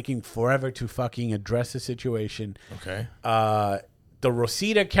completely, taking forever to fucking address the situation. Okay. The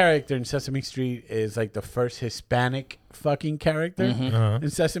Rosita character in Sesame Street is like the first Hispanic fucking character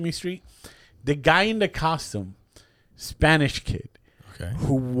in Sesame Street. The guy in the costume, Spanish kid, Okay.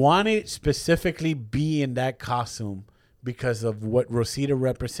 who wanted specifically be in that costume because of what Rosita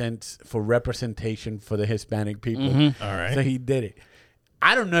represents for representation for the Hispanic people. All right. So he did it.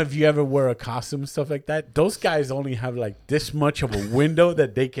 I don't know if you ever wear a costume and stuff like that. Those guys only have like this much of a window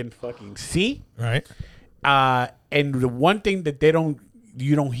that they can fucking see. Right. And the one thing that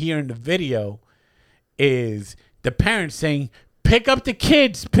you don't hear in the video is the parents saying, "Pick up the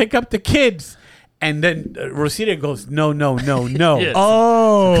kids, pick up the kids." And then Rosita goes, "No, no, no, no." Yes.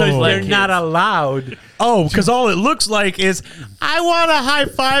 Oh. Because Like they're kids. not allowed. Oh, because all it looks like is, I want a high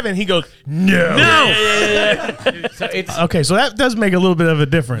five, and he goes, no. So it's Okay, so that does make a little bit of a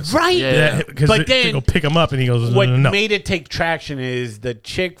difference. right. Yeah. Because But they then go pick him up, and he goes, no, what no, no. made it take traction is the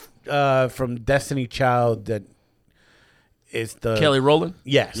chick from Destiny Child that is the Kelly Rowland.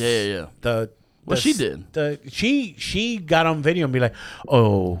 Yes. Yeah. What she did. She got on video and be like,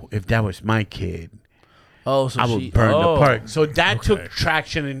 "Oh, if that was my kid, Oh, so I she would burn the park." So that Okay. took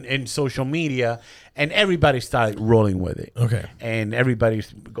traction in social media, and everybody started rolling with it. Okay. And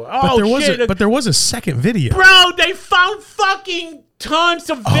everybody's going, But "Oh there was shit!" but there was a second video. bro, they found fucking tons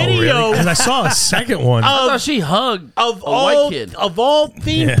of videos Because I saw a second one. I thought she hugged of a all white kid, of all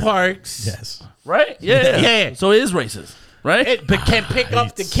theme Yeah. parks. Yes. right? Yeah. Yeah. So it is racist, right? It but can't pick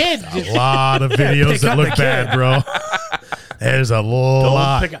up the kids. A lot of videos Pick that up look the bad, bro. There's a Don't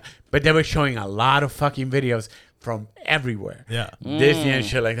lot. pick up. But they were showing a lot of fucking videos from everywhere. Yeah. Disney and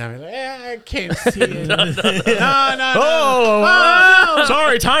shit like that. I'm like, I can't see it. no. Oh,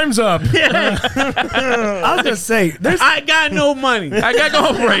 sorry, time's up. I was gonna say, there's I got no money. I got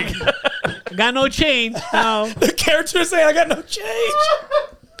to go break. I got no change. No. the character saying, "I got no change."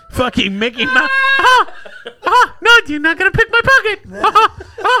 Fucking Mickey Mouse. No, you're not going to pick my pocket.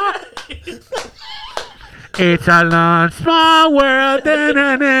 It's a long, small world.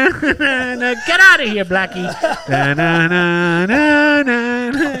 Da-na-na-na-na. Get out of here, Blackie.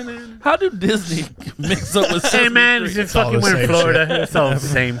 Da-na-na-na-na-na. How do Disney mix up with Hey, Sesame man, Street? it's all fucking the we're in same Florida. It's all the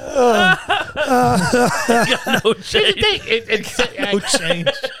same. No change. Change.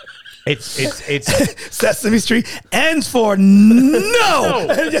 It's Sesame Street ends for no.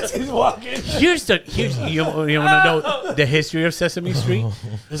 And just keeps walking. here's you want to know the history of Sesame Street?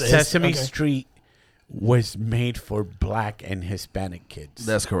 Sesame okay. Street was made for black and Hispanic kids.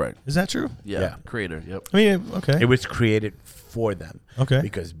 That's correct. Is that true? Yeah. Yeah. Creator. Yep. I mean, okay. It was created for them. Okay.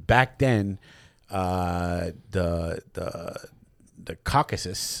 Because back then, the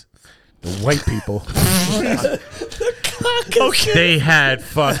Caucasus, the white people, they had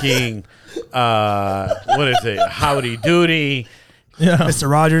fucking what is it? Howdy Doody. Yeah. Mr.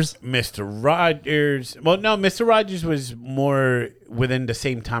 Rogers. Mr. Rogers. Well, no, Mr. Rogers was more within the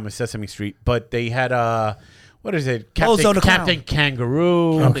same time as Sesame Street, but they had what is it? Bozo the Clown. Captain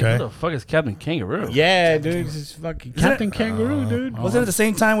Kangaroo. Okay. Who the fuck is Captain Kangaroo? Yeah, dude, this is fucking Captain Kangaroo, dude. Was it at the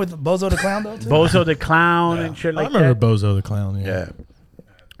same time with Bozo the Clown though? Too? Bozo the Clown and shit I like remember that. Bozo the Clown. Yeah. Yeah.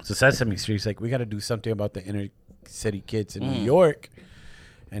 So Sesame Street's like, we got to do something about the inner city kids in New York,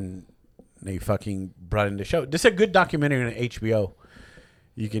 and they fucking brought in the show. This is a good documentary on HBO.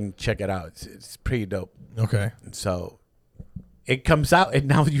 You can check it out. It's pretty dope. Okay. So it comes out, and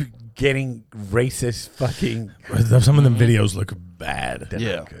now you're getting racist fucking. Some of them videos look bad.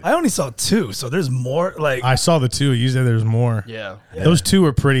 Yeah. I only saw 2, so there's more. Like, I saw the two. You said there's more. Yeah. Those two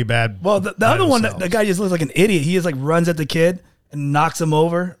are pretty bad. well, the by other one, themselves. the guy just looks like an idiot. He just like runs at the kid and knocks him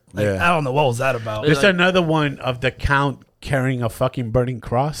over. Like, Yeah. I don't know what was that about. There's like- another one of the Count carrying a fucking burning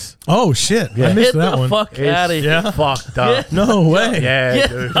cross. Oh shit! I Get missed that the one. fuck out of here. Yeah. Fucked up. No way. Yeah, Get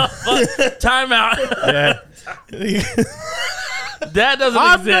dude. the fuck. Time out. Yeah. That doesn't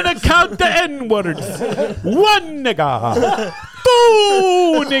I'm exist. gonna count the N words. 1 nigga.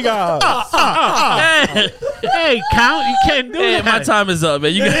 2 nigga. Hey, Hey, Count, you can't do hey, that. my time is up,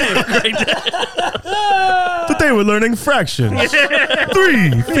 man. You can have a great day. Today we're learning fractions.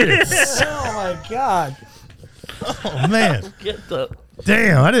 3/5. Oh my god. Oh man. Get the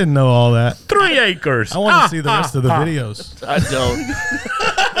Damn, I didn't know all that. 3 acres. I want to see the rest of the videos. I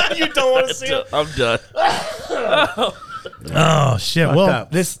don't. You don't want to see it. I'm done. Oh shit! Fucked Well,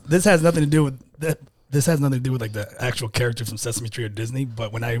 up. This has nothing to do with that. This has nothing to do with like the actual character from Sesame Street or Disney.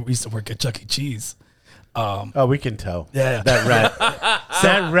 But when I used to work at Chuck E. Cheese, Oh, we can tell. Yeah. That rat.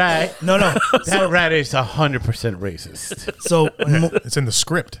 That rat. no, That rat is 100% racist. so it's in the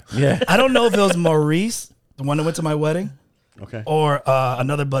script. Yeah. I don't know if it was Maurice, the one that went to my wedding, Okay. or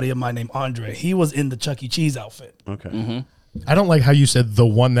another buddy of mine named Andre. He was in the Chuck E. Cheese outfit. Okay. I don't like how you said the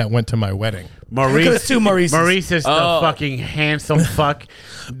one that went to my wedding. Maurice. Because two Maurices. Maurice is the fucking handsome fuck.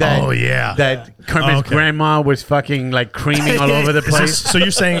 That, Oh, yeah. That Kermit's Okay. grandma was fucking like creaming all over the Is place. this- so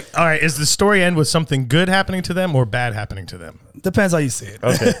you're saying, all right, is the story end with something good happening to them or bad happening to them? Depends how you see it.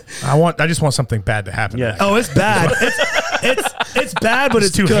 Okay. I just want something bad to happen. Yeah. To them. Oh, it's bad. It's bad, but He's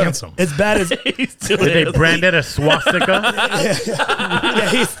it's too good. handsome. It's bad as Did they branded a swastika?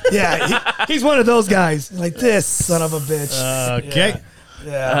 he's one of those guys. Like this son of a bitch. Okay.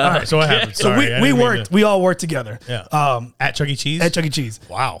 Yeah. All right. So what happened? So Sorry, I we didn't mean worked. to- We all worked together. Yeah. At Chuck E. Cheese. At Chuck E. Cheese.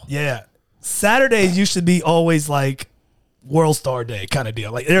 Wow. Yeah. Saturdays used to be always like World Star Day kind of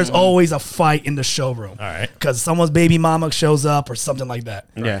deal. Like there's always a fight in the showroom. All right. Because someone's baby mama shows up or something like that.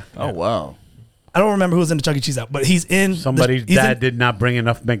 Yeah. Oh wow. I don't remember who was in the Chuck E. Cheese out, but he's in. Somebody's he's dad in- did not bring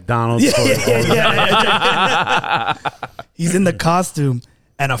enough McDonald's. Yeah, for yeah. He's in the costume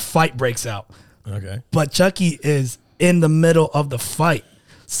and a fight breaks out. Okay. But Chucky is in the middle of the fight.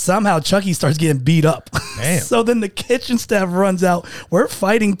 Somehow Chucky starts getting beat up. Damn. So then the kitchen staff runs out. We're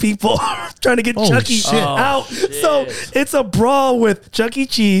fighting people trying to get Holy Chucky shit. out. So it's a brawl with Chuck E.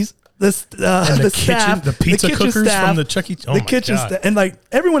 Cheese, the the staff, kitchen- the pizza kitchen cookers staff, from the Chuck E. Oh the my kitchen God. staff, and like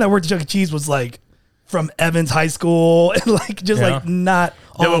everyone that worked at Chuck E. Cheese was like from Evans High School and like just Yeah. like not.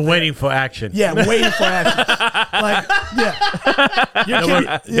 They all were there. waiting for action. Yeah, waiting for action. Like,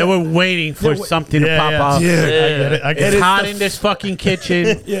 yeah. They were waiting for something to pop off. Dude. I get it. I get It's it. hot in this fucking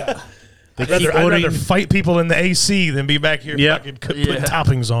kitchen. Yeah. They I'd keep rather ordering. fight people in the AC than be back here Yeah. fucking putting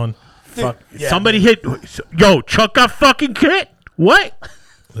toppings on. Fuck. Yeah. Somebody hit. Yo, Chuck got fucking hit. What?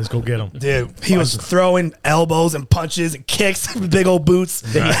 Let's go get them. Dude, he was throwing elbows and punches and kicks with big old boots.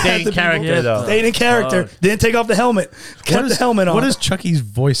 He stayed in character though. Stayed in character. Didn't take off the helmet. Kept the helmet on. What does Chucky's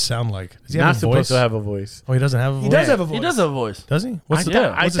voice sound like? Does he Not have a supposed voice? to have a voice. Oh, he doesn't have a voice. He does have a voice. He does have a voice. Does he? What's I it,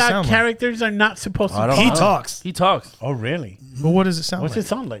 thought, what's it sound like? characters are not supposed to. He talks. He talks. Oh, really? Well, what does it sound What's like? it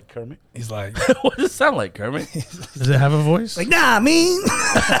sound like, Kermit? He's like, What does it sound like, Kermit? Does it have a voice? nah, I mean,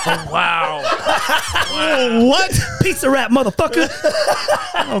 Wow. what? pizza wrap, motherfucker.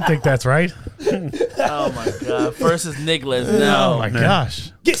 I don't think that's right. Oh my god. First is Nicholas. Now. Oh my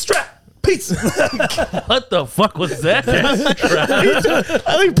gosh. Get strapped. Pizza. What the fuck was that?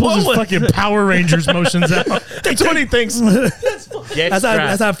 I think he pulls his fucking Power Rangers motions out. That's what he thinks. Get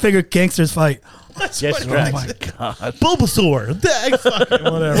That's how I figured gangsters fight. Get Oh strapped. my god. Bulbasaur. Fucking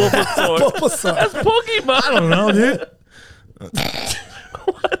whatever. Bulbasaur. That's Pokemon. I don't know, dude.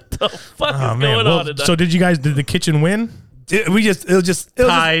 What the fuck Oh is man. going Well, on tonight? so did the kitchen win? Dude, it was just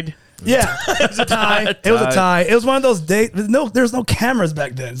Tied. yeah. It was a tie. It was a tie. It was one of those days. There was no cameras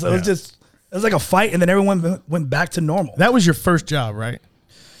back then, so it was like a fight, and then everyone went back to normal. That was your first job, right?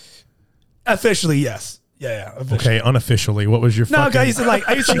 Officially, yes. Yeah. Officially. Okay, unofficially. What was your No, fucking... I used to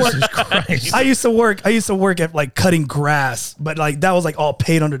work. Jesus Christ. I used to work at like cutting grass, but like that was like all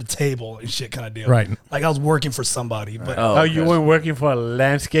paid under the table and shit kind of deal. Right. Like I was working for somebody, but Oh, you weren't working for a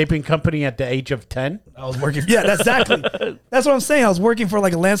landscaping company at the age of 10? I was working. Yeah, that's exactly. That's what I'm saying. I was working for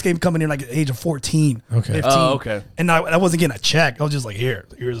like a landscape company like at the age of 14. Okay. 15. Oh, okay. And I wasn't getting a check. I was just like,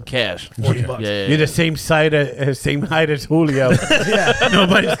 here's Cash. $40. Yeah. You're the same height as Julio. Yeah.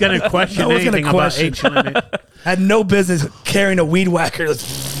 Nobody's going to question No one's gonna anything about question. age limit. Had no business carrying a weed whacker.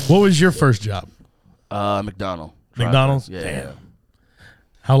 What was your first job? McDonald's. McDonald's? Yeah. Damn.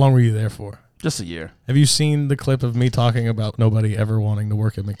 How long were you there for? Just a year. Have you seen the clip of me talking about nobody ever wanting to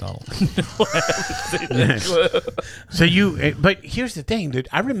work at McDonald's? So but here's the thing, dude.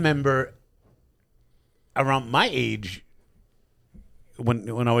 I remember around my age,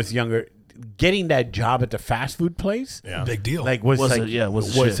 when I was younger, getting that job at the fast food place, Yeah. Big deal. like was Was like it- yeah,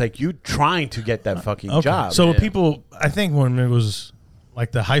 was was shit. like you trying to get that fucking Okay. job. So Yeah. people, I think when it was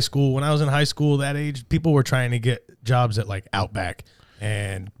like the high school, when I was in high school, that age, people were trying to get jobs at like Outback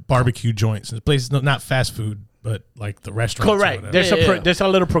and barbecue joints and places, not fast food, but like the restaurants. or correct. whatever. There's a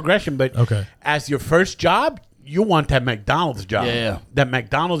little progression, but Okay. as your first job, you want that McDonald's job. Yeah. That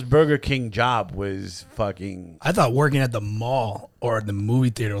McDonald's Burger King job was fucking. I thought working at the mall or the movie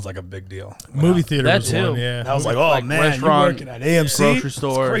theater was like a big deal. Movie theater That was too. one, yeah. I was like, oh man, you're restaurant, working at AMC? grocery It's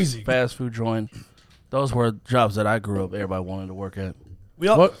store, crazy. fast food joint. Those were jobs that I grew up. Everybody wanted to work at. We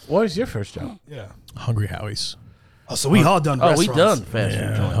all, What was your first job? yeah. Hungry Howie's. Oh, so we all done Oh, restaurants. we done fast food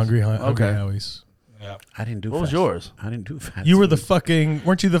Yeah, joints. Hungry Okay. Howie's. Yeah. I didn't do. What was fast yours? food. I didn't do fast. You were the food. fucking,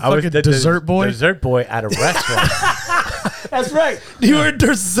 weren't you the I was fucking the dessert boy? Dessert boy at a restaurant. That's right. You were a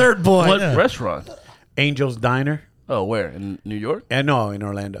dessert boy. What Yeah. restaurant? Angel's Diner. Oh, where? In New York? And no, in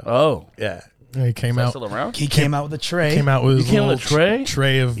Orlando. Oh. Yeah. Yeah, he came Is that out. still around? He came out with a tray. Came out with his You came little with a tray?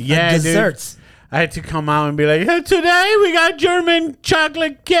 tray of Yeah, dude. desserts. I had to come out and be like, hey, today we got German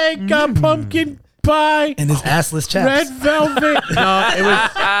chocolate cake, pumpkin pie, And his assless chaps. red velvet. No,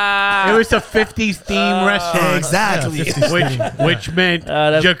 it was a 50s theme restaurant. Exactly. Yeah, 50s. Which meant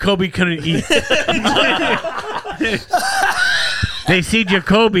that's- Jacoby couldn't eat. They see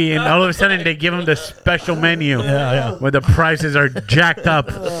Jacoby, and all of a sudden they give him the special menu yeah. where the prices are jacked up,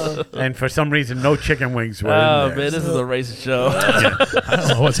 and for some reason no chicken wings were Oh, in there. man, this is a racist show. I don't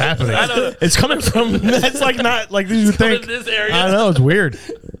know what's happening. It's coming from, that's like not, like you Coming think. to this area. I don't know, it's weird.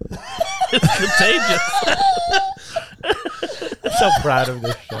 It's contagious. I'm so proud of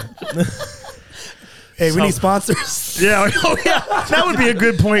this show. Hey, we need sponsors. Yeah, oh yeah. That would be a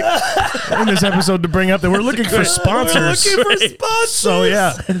good point in this episode to bring up that we're looking for sponsors. We're looking for sponsors. So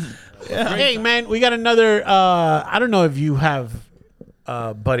yeah. Hey, man, we got another. I don't know if you have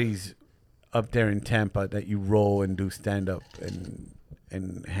buddies up there in Tampa that you roll and do stand up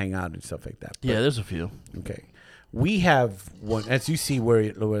and hang out and stuff like that. But, Yeah, there's a few. okay. We have one, as you see, we're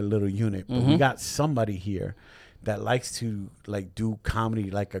a little unit, but we got somebody here that likes to like do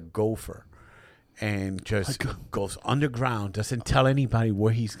comedy like a gopher. And just goes underground, doesn't tell anybody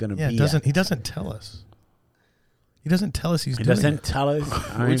where he's gonna Yeah, be. he doesn't tell us. He doesn't tell us he's He doing doesn't it. tell us.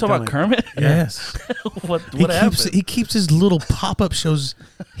 Are we talking about Kermit? Yes. what happened? He keeps his little pop-up shows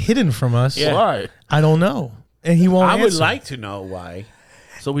hidden from us. Yeah. Why? I don't know. And he won't I would answer. like to know why.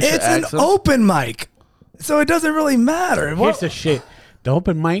 So we should It's an ask him. open mic. So it doesn't really matter. Here's What- the shit. The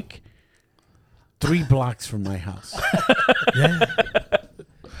open mic, 3 blocks from my house. Yeah.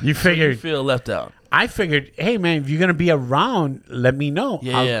 You You figured. feel left out. I figured, hey man, if you're gonna be around, let me know.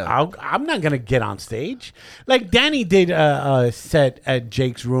 Yeah. I'm not gonna get on stage. Like Danny did a set at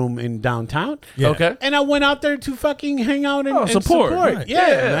Jake's room in downtown. Yeah. Okay. And I went out there to fucking hang out and, Oh, and support. support. Right.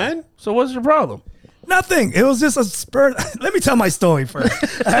 Yeah, man. So what's your problem? Nothing. It was just a spur. Let me tell my story first.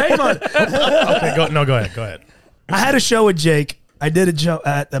 All right? Okay, go ahead. I had a show with Jake. I did a show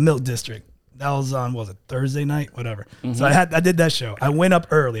at the Milk District. That was on, what was it, Thursday night? Whatever. So I did that show. I went up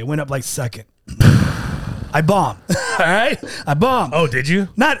early. I went up like second. I bombed. All right? I bombed. Oh, did you?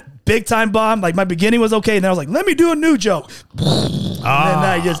 Not big time bomb. Like my beginning was okay. And then I was like, let me do a new joke. And then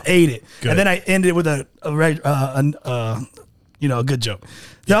I just ate it. Good. And then I ended with a good joke.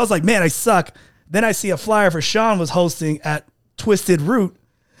 Then I was like, man, I suck. Then I see a flyer for Sean was hosting at Twisted Root.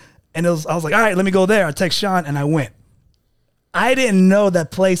 And I was like, all right, let me go there. I text Sean and I went. I didn't know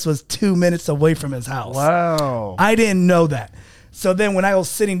that place was 2 minutes away from his house. Wow. I didn't know that. So then when I was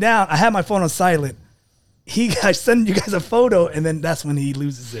sitting down, I had my phone on silent. I sent you guys a photo, and then that's when he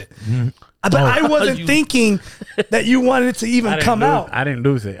loses it. But I wasn't thinking that you wanted it to even come out. I didn't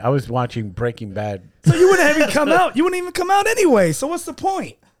lose it. I was watching Breaking Bad. So you wouldn't even come out. You wouldn't even come out anyway. So what's the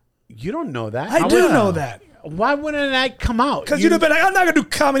point? You don't know that. I do know that. Why wouldn't I come out? Because you'd have been like, I'm not going to do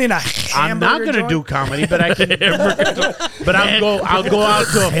comedy in a I'm not hamburger gonna do joint. comedy, but I can. But I'll go out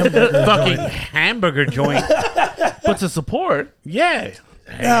to a fucking hamburger joint. But to support, Yeah.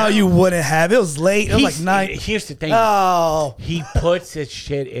 No, you wouldn't have. It was late. It was like 9. Here's the thing. Oh. He puts his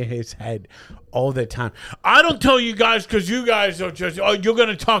shit in his head all the time. I don't tell you guys because you guys are just. Oh, you're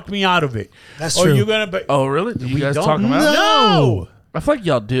gonna talk me out of it. That's or true. You're gonna. But oh really? Did you guys don't. talk him out? No. I feel like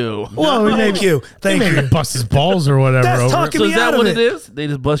y'all do. Well, Thank you. Thank maybe you. bust his balls or whatever. That's over talking it. So me is out that of what it. it is? They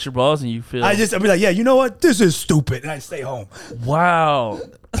just bust your balls and you feel. I'd be like, yeah, you know what? This is stupid. And I stay home. Wow.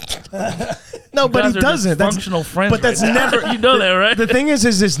 No, but guys he are doesn't. That's dysfunctional friends. but that's right now. never. You know that, right? The thing is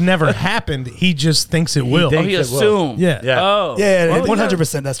this never happened. He just thinks it will. thinks- He it will. assumed. Yeah. Yeah. Oh. Yeah, Well,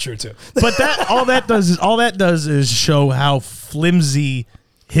 100%. That's true, too. But all that does is show how flimsy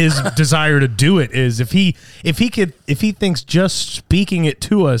his desire to do it is. If he thinks just speaking it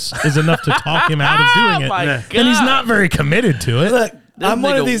to us is enough to talk him out of doing Oh it, my then he's God. not very committed to it. Look, I'm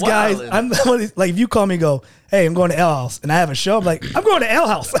one of nigga these guys. wildin'. I'm one of these, like, if you call me and go, hey, I'm going to L House, and I have a show, I'm like, I'm going to L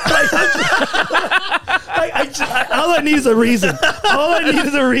House. All I need is a reason. All I need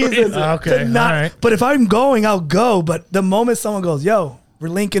is a reason. Okay, to not, all right. But if I'm going, I'll go. But the moment someone goes, yo, we're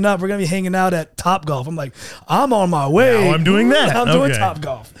linking up, we're going to be hanging out at Top Golf, I'm like, I'm on my way. Now I'm doing that. I'm doing Okay. Top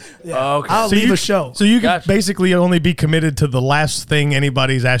Golf. Yeah. Oh, okay. I'll So leave you- a show. So you can Gotcha. basically only be committed to the last thing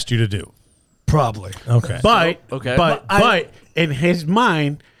anybody's asked you to do. Probably. Okay. But Okay. but But I- in his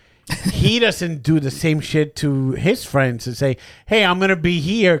mind, he doesn't do the same shit to his friends and say, hey, I'm going to be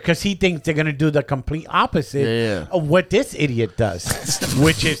here because he thinks they're going to do the complete opposite of what this idiot does,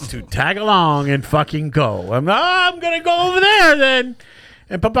 which is to tag along and fucking go. I'm going to go over there then.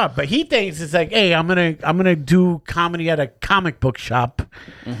 And but he thinks it's like, hey, I'm gonna do comedy at a comic book shop,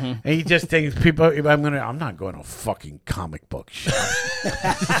 and he just thinks people. I'm not going to a fucking comic book shop.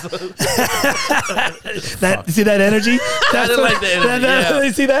 See that energy? I didn't like that energy.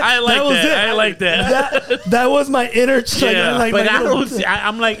 You see that? I like that. Was that. it. I like that. That was my inner. Yeah. But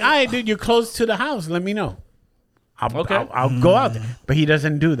I'm like, all right, dude, you're close to the house. Let me know. I'll go out there. But he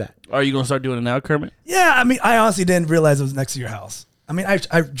doesn't do that. Are you gonna start doing it now, Kermit? Yeah, I mean, I honestly didn't realize it was next to your house. I mean, I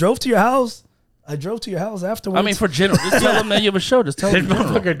drove to your house. I drove to your house afterwards. I mean, for general, just tell them that you have a show. Just tell This them.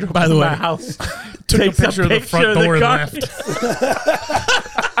 motherfucker drove By the to way, my house. Took a takes a picture of the front picture of the door and car. left.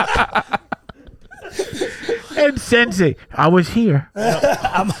 And Sensei, I was here.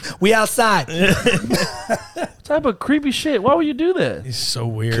 we outside. What type of creepy shit? Why would you do that? He's so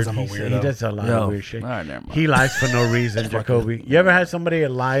weird. I'm a He weirdo. does a lot Yo. of weird shit. All right, never mind. He lies for no reason, Jacoby. You ever had somebody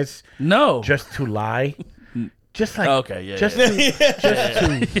that lies No. just to lie? Just like Okay, yeah, just yeah.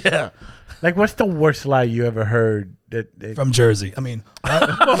 to Yeah. like, what's the worst lie you ever heard? That From Jersey. I mean,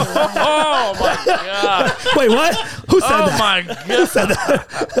 Oh my god. wait, what? Who said Oh that? my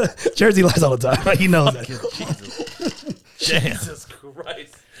god. Jersey lies all the time. He knows that. Jesus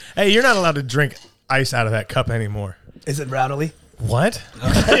Christ. Hey, you're not allowed to drink ice out of that cup anymore. Is it rattly? What?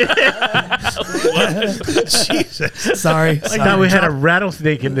 Jesus. Sorry. like now we had a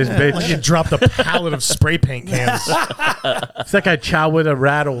rattlesnake in this Like bitch. you dropped a pallet of spray paint cans. It's like a chow with a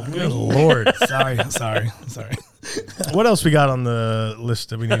rattle. Good Lord. Sorry. What else we got on the list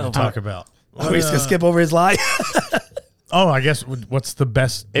that we need to talk about? Are we just gonna skip over his lie? Oh, I guess what's the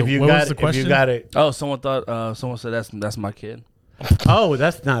best? If you what got was the it, if question? you got it. Oh, someone said that's my kid. Oh,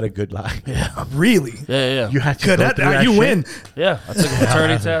 that's not a good lie. Really? Yeah. You had to Good. go That, through that you shit. win. Yeah, I took a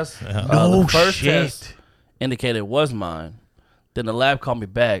paternity test. No the first shit. test indicated it was mine. Then the lab called me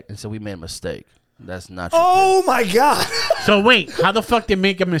back and said we made a mistake. That's not your Oh my God. So wait, how the fuck they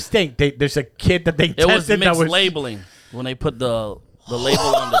make a mistake? There's a kid that they kid. It was tested that mixed was labeling. When they put the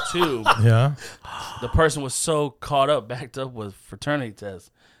label on the tube, Yeah. the person was so backed up with fraternity tests,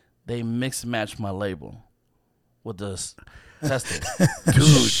 they mixed matched my label with the testing. Dude.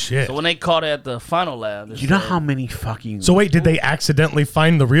 Shit. So when they caught it at the final lab, they You know said, how many fucking So wait, did they accidentally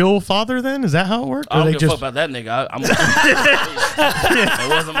find the real father then? Is that how it worked? I Or don't they give a fuck about that nigga. It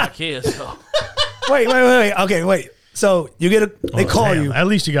wasn't my kid. So. Wait. Okay, wait. So you get they call damn. you. At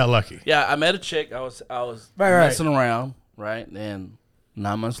least you got lucky. Yeah, I met a chick. I was Right. messing around, right? And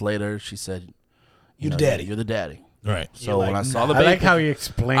 9 months later, she said, You're know, the daddy. You're the daddy." Right. So when I saw the I baby, like how he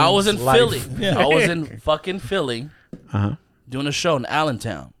explains. I was in life. Philly. I was in fucking Philly Uh-huh. doing a show in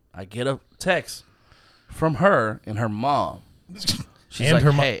Allentown. I get a text from her and her mom. She's And like,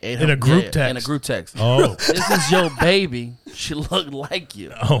 her mom- "Hey," in a group text. In a group text. Oh. This is your baby. She looked like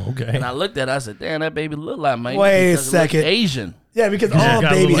you. Oh, okay. And I looked at her. I said, "Damn, that baby look like me." Wait a because it looked second. Asian. Yeah, because Yeah, all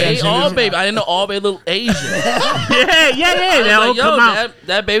got a baby. little Hey, Asian. all baby. I didn't know all baby look Asian. Yeah. I They'll was like, come yo, out.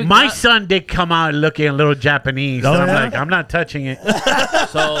 that baby. My son did come out looking a little Japanese. Oh, and I'm yeah? like, I'm not touching it.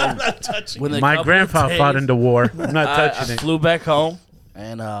 So when the My couple grandfather days, fought in the war. I'm not I touching it. flew back home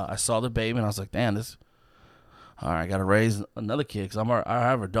and I saw the baby and I was like, "Damn, this. All right, I got to raise another kid because I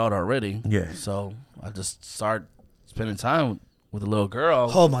have a daughter already." Yeah. So I just started spending time with the little girl.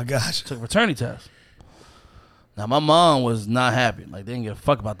 Oh my gosh. Took a fraternity test. Now my mom was not happy. Like they didn't give a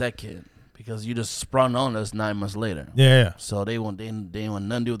fuck about that kid because you just sprung on us 9 months later. Yeah. So they want nothing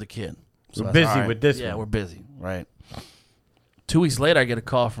to do with the kid. So We're I said, busy "All right." with this Yeah, one. we're busy. Right. 2 weeks later, I get a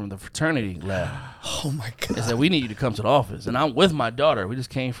call from the fraternity lab. Oh my They God. said, "We need you to come to the office." And I'm with my daughter. We just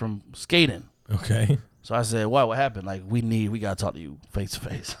came from skating. Okay. So I said, "What happened? Like, we got to talk to you face to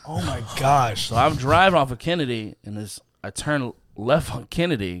face." Oh my gosh. So I'm driving off of Kennedy, and I turn left on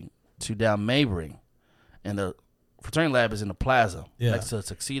Kennedy to down Mabry. And the fraternity lab is in the plaza Yeah. next to the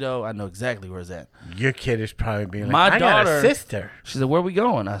Tuxedo. I know exactly where it's at. Your kid is probably being like, My I got a daughter- sister. She said, "Where we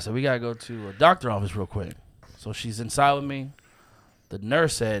going?" I said, "We got to go to a doctor office real quick." So she's inside with me. The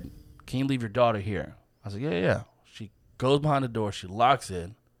nurse said, "Can you leave your daughter here?" I said, Yeah. She goes behind the door. She locks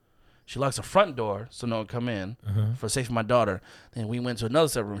it. She locks the front door so no one come in for safety for my daughter. Then we went to another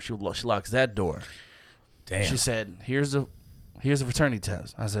separate room. She locks that door. Damn. She said, here's the fraternity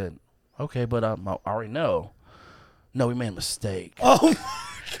test. I said, "Okay, but I already know." "No, we made a mistake." Oh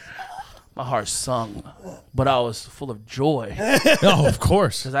My heart sung, but I was full of joy Oh, of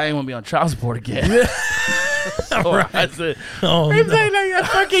course. because I didn't want to be on child support again. So I said, Oh, It's like a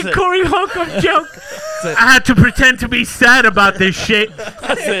fucking Corey Holcomb joke. I had to pretend to be sad about this shit.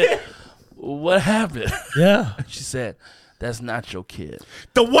 I said, what happened? Yeah. She said, that's not your kid.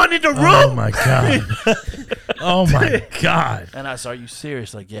 The one in the room. Oh my god. Oh my god. And I said, are you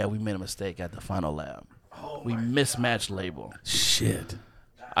serious? Like, yeah, we made a mistake at the final lab. We mismatched label. Shit.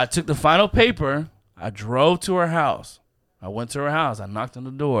 I took the final paper. I drove to her house. I went to her house. I knocked on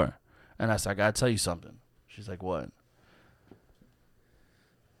the door. And I said, I got to tell you something. She's like, what?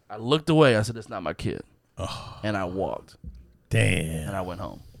 I looked away. I said, that's not my kid. Oh. And I walked. Damn. And I went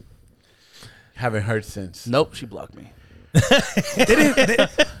home. Haven't heard since. Nope, she blocked me. They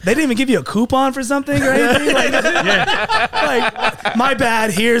didn't even give you a coupon for something or anything. Like, my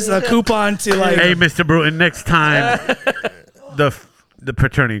bad. Here's a coupon to like. Hey, Mr. Bruton, next time the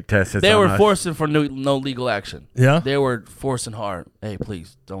paternity test is They on were us. forcing for no legal action. Yeah? They were forcing hard. Hey,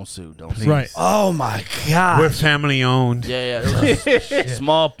 please, don't sue. Don't sue. Right. Oh my god. We're family owned. Yeah. It was a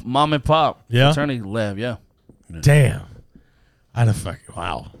small mom and pop fraternity lab. Yeah. Damn. I'd have fucking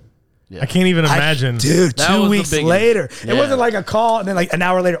wow. Yeah. I can't even imagine. Dude, That 2 was the weeks biggest. later. Yeah. It wasn't like a call and then like an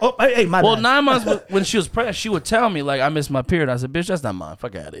hour later. Oh, hey, my Well, bad. 9 months when she was pregnant, she would tell me like I missed my period. I said, "Bitch, that's not mine.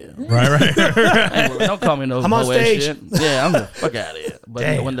 Fuck out of here. Right. Hey, don't call me no I'm on hoe ass stage. shit." Yeah, I'm the fuck out of here. But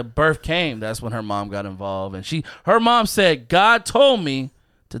Damn. when the birth came, that's when her mom got involved, and her mom said, "God told me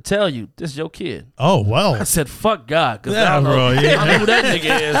to tell you this is your kid." Oh I well. said, "Fuck God," because Yeah, I don't know, bro, yeah. I don't know who that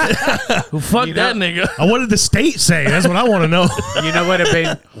nigga is. Who fuck that nigga? What did the state say? That's what I want to know. You know what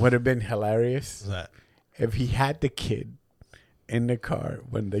would have been hilarious? If he had the kid in the car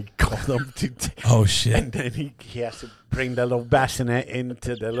when they called him to Oh shit. and then he has to bring the little bassinet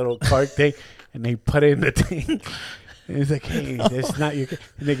into the little cart thing and they put it in the thing. And he's like, hey, that's not your kid.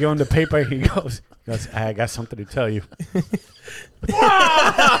 And they go on the paper and he goes, I got something to tell you.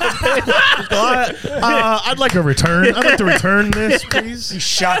 I'd like a return. I'd like to return this, please.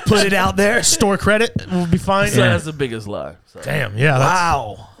 Shot put it out there. Store credit will be fine. So that's the biggest lie. So, Damn. Yeah.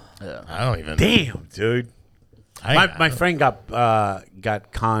 Wow. yeah. I don't even. Damn, dude. I- My friend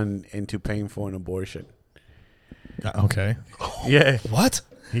got conned into paying for an abortion. Okay. Yeah. What?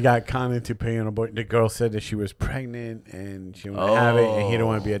 He got conned into paying an abortion. The girl said that she was pregnant and she wanted to have it, and he didn't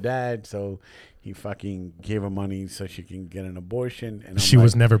want to be a dad, so he fucking gave her money so she can get an abortion. And She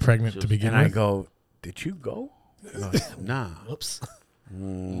was never pregnant to begin And I with. go, did you go? He goes, nah. Whoops.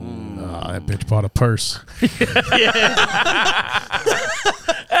 That bitch bought a purse.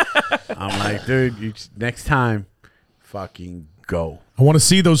 I'm like, dude, next time, fucking go. I want to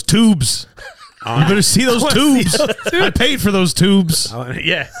see those tubes. You better see those tubes. I paid for those tubes. I want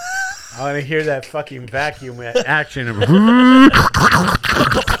to hear that fucking vacuum action.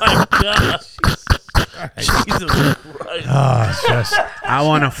 Jesus Christ. It's just I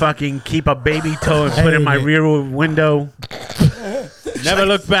want to fucking keep a baby toe and put it in my rear window. Never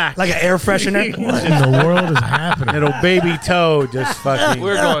look back. Like an air freshener. what in the world is happening? Little baby toe just fucking.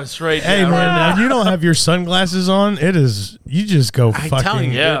 We're going straight Hey down right man, now. when you don't have your sunglasses on, you just go I'm fucking.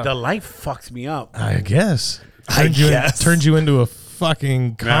 telling you, Yeah. dude, the light fucks me up. I guess. I guess. Turns you into a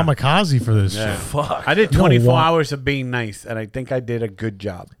fucking kamikaze for this shit. Fuck. I did You don't 24 want- hours of being nice, and I think I did a good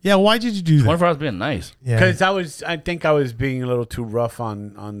job. Yeah, why did you do that? 24 hours being nice. Yeah. Because I think I was being a little too rough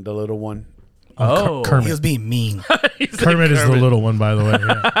on the little one. Oh. Kermit. He was being mean. Kermit is the little one, by the way.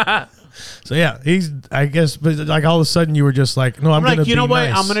 Yeah. So yeah, I guess, but like all of a sudden you were just like, no, I'm I'm gonna like, you be know what?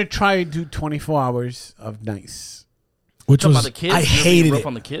 nice. I'm gonna try to do 24 hours of nice. Which Talking about was the kids? I You were being hated rough it.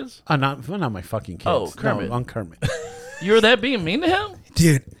 on the kids? Not my fucking kids. Oh, Kermit. No, on Kermit. You were that being mean to him?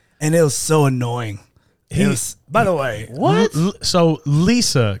 Dude, and it was so annoying. By the way, What? So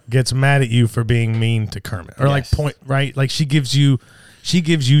Lisa gets mad at you for being mean to Kermit, or like Yes. right? Like she gives you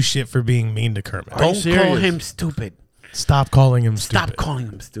shit for being mean to Kermit. Are you Don't call serious? him stupid. Stop calling him Stop stupid. calling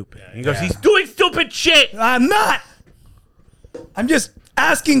him stupid. He goes, he's doing stupid shit. I'm not. I'm just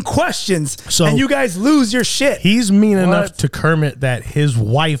asking questions, So- and you guys lose your shit. He's mean enough What? to Kermit that his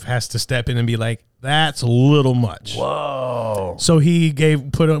wife has to step in and be like, "That's a little much." Whoa. So he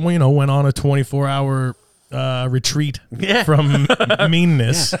went on a 24-hour retreat Yeah. from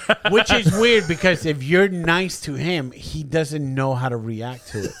meanness. Which is weird because if you're nice to him, he doesn't know how to react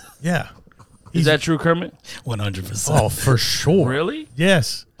to it. Yeah. Is that true, Kermit? 100%. Oh, for sure. Really?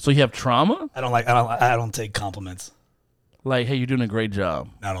 Yes. So you have trauma? I don't take compliments. Like, hey, you're doing a great job.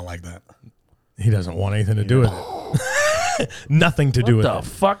 I don't like that. He doesn't want anything to do with it. Nothing to do with What the it.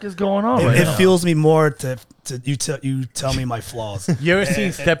 fuck is going on right It now? fuels me more to you tell me my flaws. You ever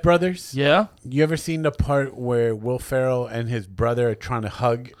seen Step Brothers? Yeah? You ever seen the part where Will Ferrell and his brother are trying to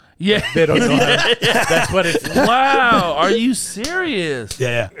hug? Yeah. They don't know how. That's what it's. Wow. Are you serious?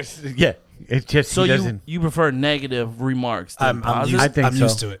 Yeah. Yeah, it's just So he doesn't. you prefer negative remarks than I'm positive? I think I'm so.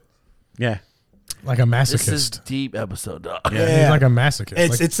 used to it. Yeah, Like a This is masochist. deep episode, dog. Yeah, he's like a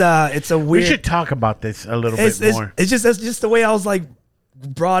masochist. It's a weird. We should talk about this a little bit more. It's just the way I was like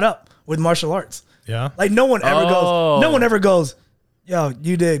brought up with martial arts. Yeah. Like no one ever goes, yo,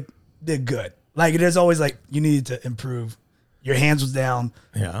 you did good. Like there's always like you needed to improve. Your hands was down.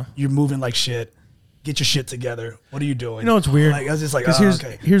 Yeah. You're moving like shit. Get your shit together. What are you doing? You know what's weird? Like I was just like, 'Cause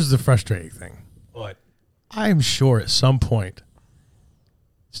okay. here's the frustrating thing. What? I'm sure at some point,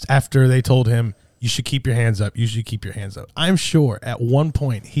 just after they told him, you should keep your hands up, you should keep your hands up. I'm sure at one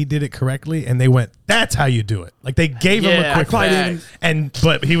point he did it correctly and they went, that's how you do it. Like they gave him a quick facts.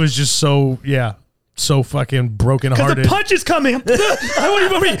 but he was just so fucking broken Because hearted. the punch is coming. I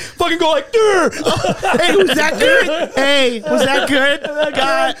want you to fucking go like, Hey, was that good? Hey, was that good?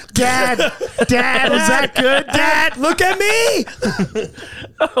 God, Dad, was that good? Dad, look at me.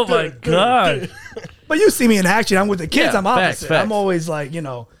 Oh my god. But you see me in action. I'm with the kids. Yeah, I'm opposite. facts. I'm always like,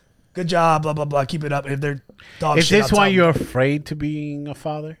 good job, blah, blah, blah. Keep it up. If they're dog Is shit, this I'll why tell you're them. afraid to being a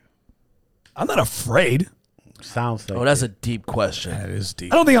father? I'm not afraid. Sounds like. Oh, that's a deep question. that is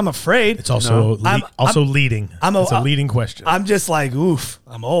deep. I don't think I'm afraid. It's also leading. It's a leading question. I'm just like, oof,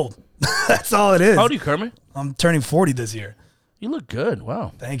 I'm old. That's all it is. How old are you, Kermit? I'm turning 40 this year. You look good.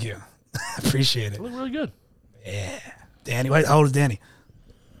 Wow. Thank you. Appreciate it. You look really good. Danny, how old is Danny?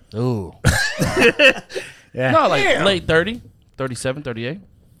 Ooh. Yeah. No, like late 30, 37, 38.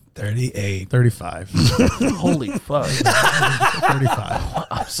 38. 35. Holy fuck. 35.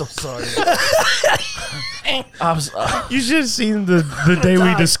 I'm so sorry. I'm so, You should have seen the day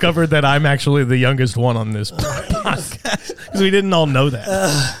we discovered that I'm actually the youngest one on this podcast. Because we didn't all know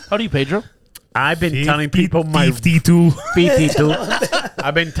that. how do you, Pedro? I've been telling people my 52. 52.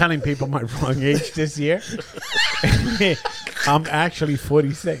 I've been telling people my wrong age this year. I'm actually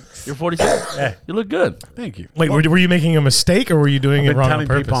 46. You're 46? Yeah. You look good. Thank you. Wait, were you making a mistake or were you doing I've it been wrong on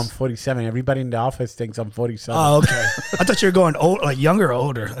telling people I'm purpose? 47. Everybody in the office thinks I'm 47. Oh, okay. I thought you were going old, like younger or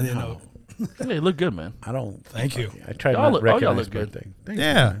older. I didn't know. Yeah, you look good, man. I don't. Thank you. I try Y'all not to look- y'all recognize look good. birthday. Thank you.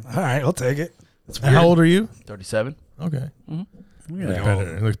 Yeah. All right, I'll take it. How old are you? 37. Okay. Yeah.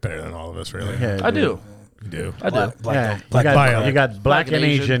 It looks better than all of us, really. Yeah, I do. You do. I do. Yeah, Black bio. you got black and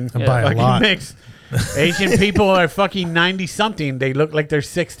Asian. And by a Fucking lot. mixed. Asian people are fucking 90 something. They look like they're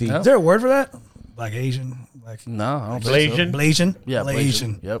 60. Yeah. Is there a word for that? Like Asian? Like No, I don't think so. Blasian. Blasian? Yeah,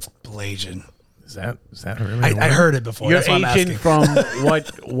 Blasian. Yep. Blasian. Is that really? I heard it before. You're That's why I'm Asian asking. from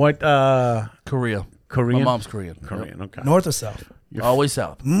what Korea. Korean? My mom's Korean. Korean, okay. North or south? Always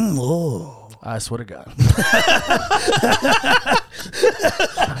south. Oh. I swear to God.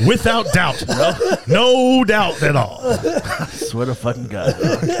 Without doubt. No doubt at all. Swear to fucking God.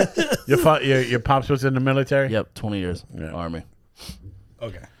 Your pops was in the military? Yep, 20 years. Yeah. Army.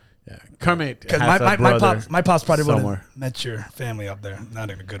 Okay. Yeah. Kermit Because has a brother my pops probably would somewhere. have met your family up there. Not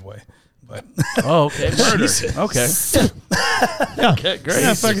in a good way. But Oh, okay. Murder. Okay. Yeah. Okay, great.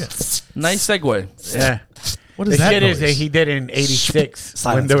 Yeah, fuck it. Nice segue. Yeah. What The is that shit is that noise? he did it in 86 when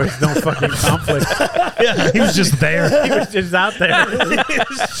Silence. there was no fucking conflict. He was just there. He was just out there.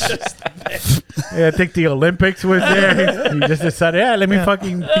 Yeah, I think the Olympics was there. He just decided, let me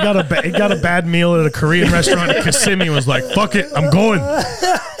fucking. He got a bad meal at a Korean restaurant in Kissimmee and was like, fuck it, I'm going.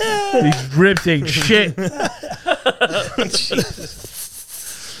 These ribs ain't shit.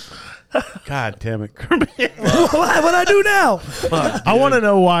 God damn it, Kermit. what I do now? I want to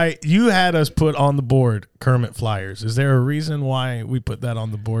know why you had us put on the board Kermit Flyers. Is there a reason why we put that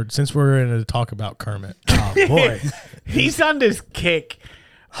on the board since we're going to talk about Kermit? Oh boy. He's on this kick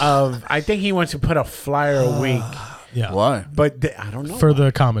of, I think he wants to put a flyer a week. Yeah. Why? But I don't know. For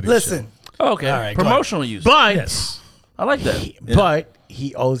the comedy Listen. Okay. All right, go Promotional use. But, Yes. I like that. but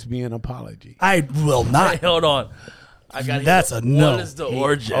he owes me an apology. I will not. Hey, hold on. I got That's a no. What is the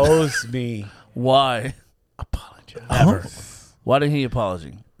origin? Owes me Why? apology. Ever. Why didn't he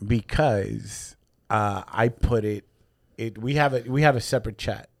apologize? Because I put it. We have a separate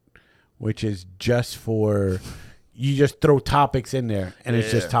chat, which is just for you. Just throw topics in there, and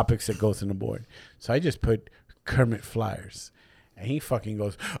it's just Yeah. topics that goes in the board. So I just put Kermit Flyers, and he fucking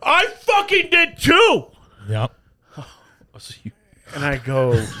goes, "I fucking did too," Yep. and I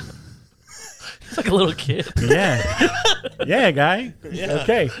go, It's like a little kid. "Yeah, yeah, guy,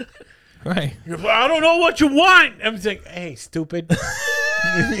 okay." Right. I don't know what you want. I'm just like, hey, stupid.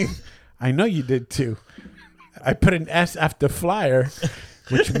 I know you did too. I put an S after flyer,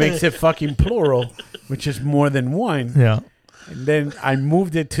 which makes it fucking plural, which is more than one. Yeah. And then I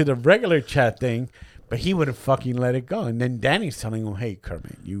moved it to the regular chat thing, but he would have fucking let it go. And then Danny's telling him, hey,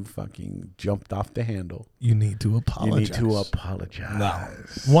 Kermit, you fucking jumped off the handle. You need to apologize. You need to apologize.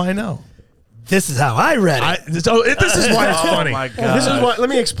 No. Why no? This is how I read it. This is why it's funny. my God. This is why. Let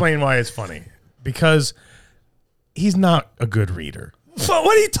me explain why it's funny. because he's not a good reader.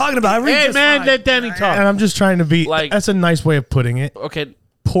 What are you talking about? I read Hey, just man, fine. let Danny talk. And I'm just trying to be Like- that's a nice way of putting it. Okay,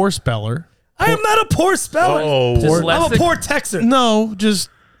 Poor speller. I am not a poor speller. Oh. I'm a Dyslexic? poor texter. No, just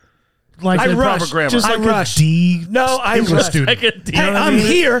like I a rush. proper grammar. just I like rush. a D. No, I English rush. student. like a D. Hey, I'm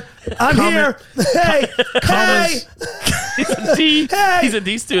here. I'm here. Hey, hey, He's a D. Hey. He's a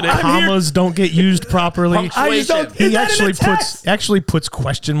D student. I'm here. Commas don't get used properly. I just don't. He is that in the actually text? puts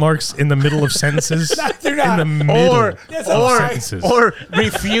question marks in the middle of sentences. they're In not. the middle Or, of sentences. or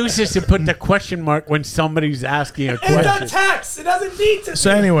refuses to put the question mark when somebody's asking a It's a question. text. It doesn't need to.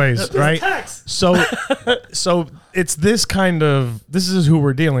 So be. anyways, It's right? text. So it's this is who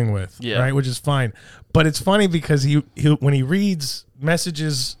we're dealing with, Yeah. right? Which is fine. But it's funny because he when he reads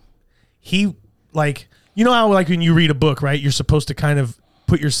messages, he like, you know how like when you read a book, right? You're supposed to kind of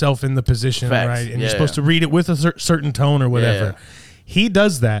put yourself in the position, Facts. right? And Yeah, you're supposed yeah. to read it with a certain tone or whatever. Yeah. He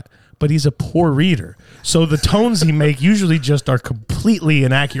does that, but he's a poor reader. So the tones he make usually just are completely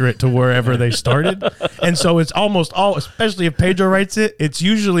inaccurate to wherever they started. And so it's almost all, especially if Pedro writes it, it's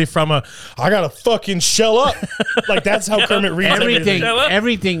usually from I gotta fucking shell up. Like that's how Kermit reads everything.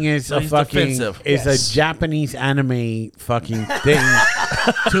 Everything is a he's fucking defensive. is a Japanese anime fucking thing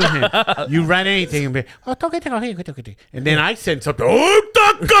to him. You write anything and be, and then I send something.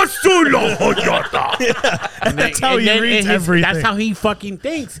 And That's how he reads everything. That's how he fucking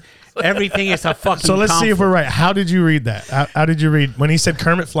thinks. Everything is a fucking. So let's see if conflict. we're right. How did you read that? How did you read when he said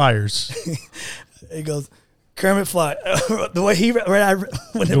Kermit Flyers? He goes, Kermit Fly. The way he read,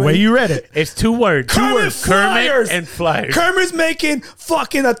 The way you read it. It's 2 words. Kermit Kermit Flyers. and Flyers. Kermit's making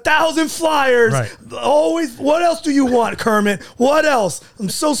fucking 1,000 flyers. Right. Always. What else do you want, Kermit? What else? I'm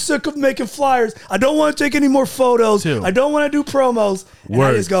so sick of making flyers. I don't want to take any more photos. 2. I don't want to do promos. And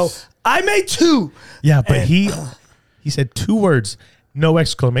I just go, I made 2. Yeah, but And- he said 2 words, no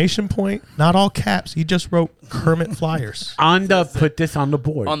exclamation point, not all caps. He just wrote Kermit Flyers. Put this on the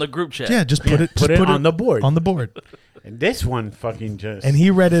board. on the group chat. Yeah, just put it. Put just it on the board. On the board. And this one fucking just. And he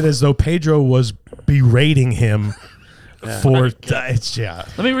read it as though Pedro was berating him for. It's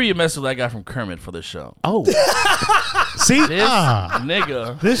Let me read you a message that I got from Kermit for this show. oh, See, This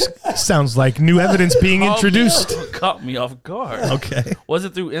nigga this sounds like new evidence being introduced. caught me off guard. Okay. Was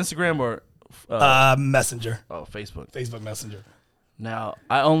it through Instagram or Messenger. Facebook? Facebook Messenger. Now,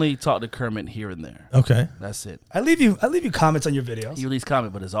 I only talk to Kermit here and there. Okay. That's it. I leave you comments on your videos. He releases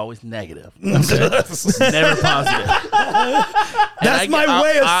comment, but it's always negative. Never positive. That's my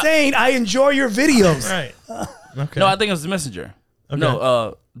way of saying I enjoy your videos. Right. Okay. No, I think it was the Messenger. Okay.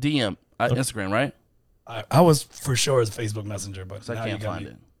 No, DM, Instagram, right? I was for sure as Facebook Messenger, but I now can't you got find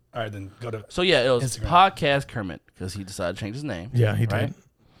me. it. All right, then go to. So yeah, it was Instagram. Podcast Kermit because he decided to change his name. Yeah, he right? did.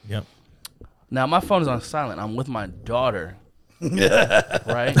 Yep. Now my phone is on silent. I'm with my daughter.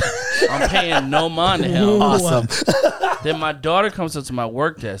 Right? I'm paying no mind to him. Awesome. Then my daughter comes up to my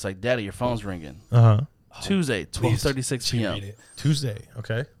work desk like, "Daddy, your phone's ringing." Tuesday, 12:36 p.m. Read it. Tuesday.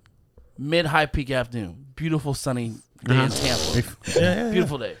 Okay. Mid high peak afternoon. Beautiful sunny day in Tampa. Yeah.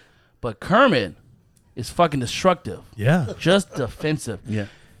 Beautiful day. But Kermit is fucking destructive. Yeah. Just defensive. yeah.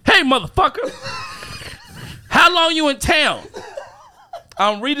 Hey, motherfucker! How long you in town?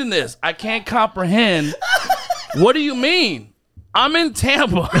 I'm reading this. I can't comprehend. What do you mean? I'm in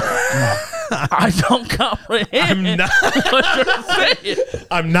Tampa. I don't comprehend I'm not. what you're saying.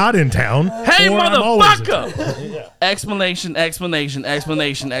 I'm not in town. Hey, or I'm always in town. motherfucker! Explanation, explanation,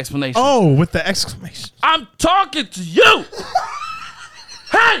 explanation, explanation. Oh, with the exclamation. I'm talking to you.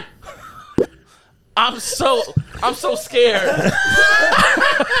 Hey! I'm so scared.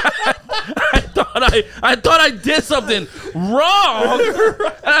 I thought I did something wrong.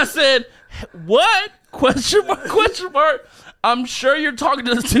 And I said, "What? Question mark, question mark. I'm sure you're talking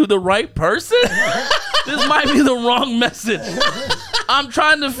to the right person. This might be the wrong message. I'm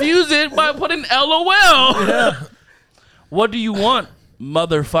trying to fuse it by putting LOL. Yeah. What do you want,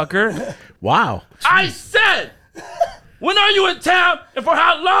 motherfucker?" Wow. I said, "When are you in town and for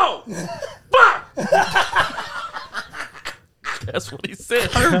how long?" Fuck! That's what he said.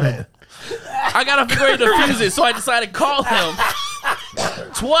 I gotta figure out to fuse it, so I decided to call him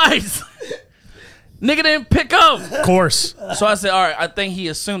twice. Nigga didn't pick up. Of course. So I said, all right, I think he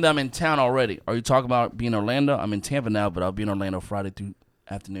assumed I'm in town already. Are you talking about being in Orlando? I'm in Tampa now, but I'll be in Orlando Friday through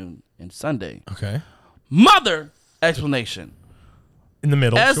afternoon and Sunday. Okay. Mother! Explanation. In the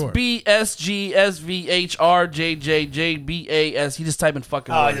middle. Sure. SBSGSVHRJJJBAS. He just typed in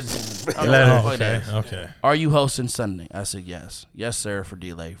fucking words. Okay. Are you hosting Sunday? I said yes. Yes, sir, for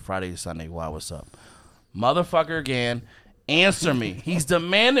delay. Friday to Sunday. Wow, what's up? Motherfucker again. Answer me. He's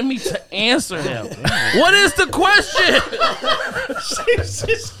demanding me to answer him. What is the question?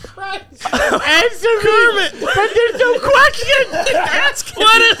 Jesus Christ. Answer Kermit, but there's no question.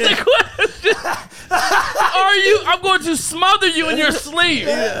 What is the question? I'm going to smother you in your sleep.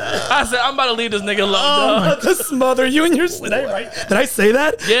 I said, I'm about to leave this nigga alone, dog. To smother you in your sleep. Did I say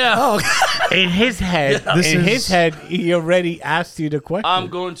that? Yeah. Oh, In his head, his head, he already asked you the question. I'm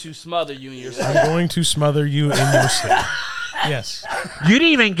going to smother you in your sleep. I'm going to smother you in your sleep. Yes. You didn't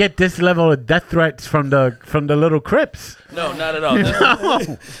even get this level of death threats from the little Crips. No, not at all.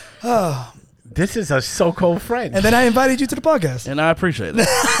 No. This is a so-called friend. and then I invited you to the podcast. And I appreciate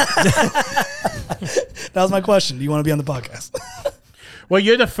that. That was my question. Do you want to be on the podcast? Well,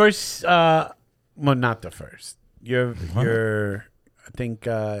 you're the first. Well, not the first. You're. I think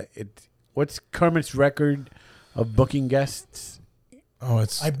what's Kermit's record of booking guests? Oh,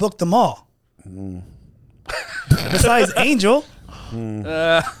 it's. I booked them all. Besides Angel.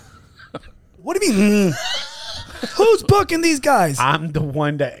 What do you mean? Who's booking these guys? I'm the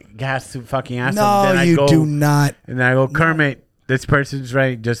one that has to fucking ask them. No, Then you I go, do not. And then I go, Kermit, this person's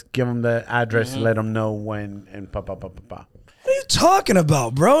right. Just give them the address and let them know when and pa. What are you talking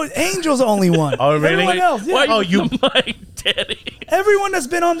about, bro? Angel's the only one. Oh, really? Everyone else, yeah. Why you my daddy? Everyone that's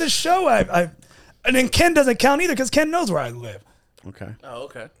been on this show, and then Ken doesn't count either because Ken knows where I live. Okay. Oh,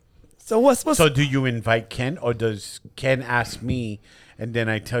 okay. So what's So do you invite Ken, or does Ken ask me, and then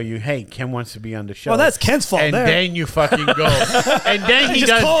I tell you, hey, Ken wants to be on the show? Well, that's Ken's fault. And there. then you fucking go, and then he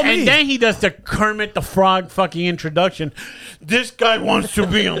Just call does, me. and then he does the Kermit the Frog fucking introduction. This guy wants to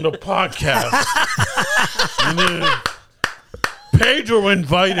be on the podcast, and then Pedro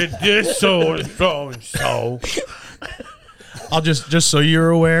invited this so and so. I'll just so you're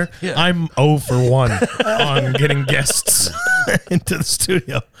aware, I'm 0 for 1 on getting guests into the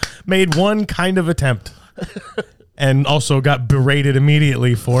studio. Made one kind of attempt. And also got berated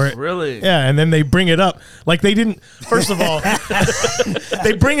immediately for it. Really? Yeah, and then they bring it up. Like they didn't, first of all,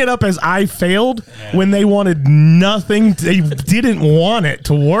 they bring it up as I failed when they wanted nothing. They didn't want it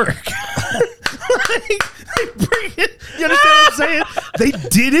to work. They bring it, you understand what I'm saying? They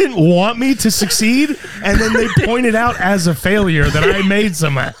didn't want me to succeed, and then they pointed out as a failure that I made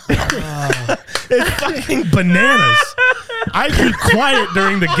some. It's fucking bananas. I'd be quiet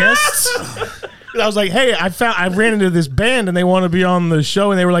during the guests. I was like, hey, I ran into this band and they want to be on the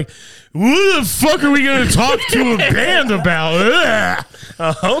show, and they were like, what the fuck are we going to talk to a band about?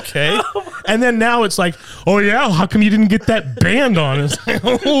 Okay. And then now it's like, oh yeah, how come you didn't get that band on? It's like,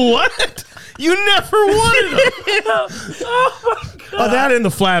 what? You never wanted them. Oh my God. That and the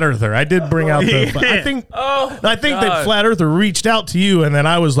Flat Earther. I did bring out the. I think that Flat Earther reached out to you, and then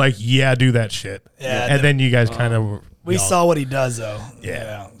I was like, yeah, do that shit. Yeah, and then you guys kind of. we saw what he does, though.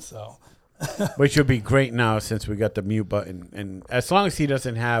 Yeah. So. Which would be great now since we got the mute button. And as long as he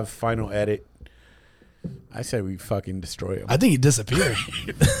doesn't have final edit, I say we fucking destroy him. I think he disappeared.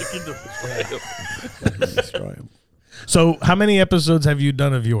 Destroy him. So, how many episodes have you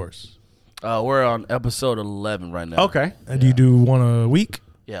done of yours? We're on episode 11 right now. Okay. Do you do one a week?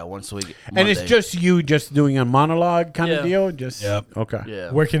 Yeah, once a week. And it's Monday. just you just doing a monologue kind Yeah. of deal? Just Yep. Okay.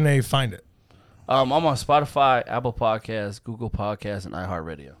 Yeah. Where can they find it? I'm on Spotify, Apple Podcasts, Google Podcasts, and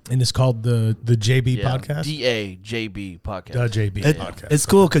iHeartRadio. And it's called the JB Yeah. podcast. DAJB podcast. The JB podcast. It's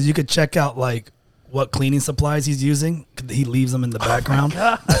cool because you could check out like what cleaning supplies he's using. He leaves them in the background.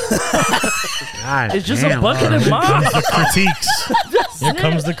 God It's just damn. a bucket and mop. The critiques. Here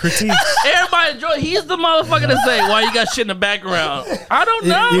comes the critiques. Everybody enjoy. He's the motherfucker to say why you got shit in the background. I don't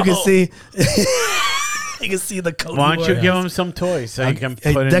know. You can see. You can see the coat. Why don't you give him some toys so you can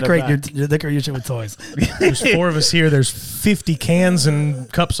Hey, put decorate in the back? decorate your shit with toys. There's 4 of us here. There's 50 cans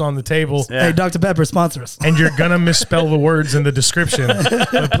and cups on the table. Yeah. Hey, Dr. Pepper, sponsor us. And you're going to misspell the words in the description.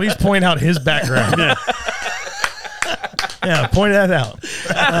 But please point out his background. Yeah, point that out.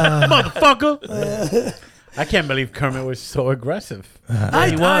 Motherfucker. I can't believe Kermit was so aggressive.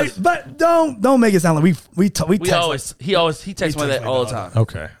 But don't make it sound like we text. He texts me that all the time.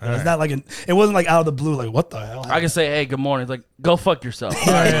 Okay. All It's right. not like it wasn't like out of the blue. Like what the hell? I can say, hey, good morning. He's like, go fuck yourself.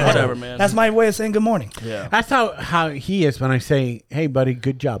 Whatever, man. That's my way of saying good morning. yeah. That's how he is when I say, hey, buddy,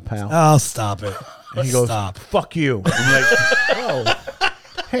 good job, pal. Oh, stop it. And he goes, Stop. fuck you. I'm like, oh.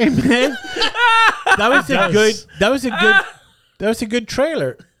 Hey, man. That was a good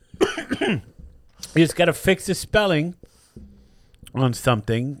trailer. You just got to fix the spelling on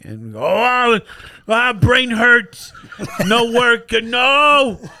something and go, brain hurts. No work.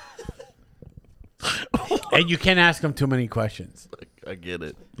 No. And you can't ask him too many questions. I get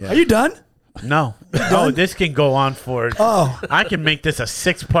it. Are you done? No. Oh, this can go on for. Oh. I can make this a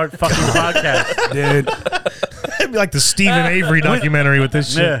 6-part fucking podcast. Dude. It'd be like the Stephen Avery documentary with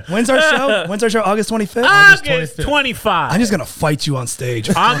this shit. Yeah. When's our show? August 25th? August 25. I'm just gonna fight you on stage.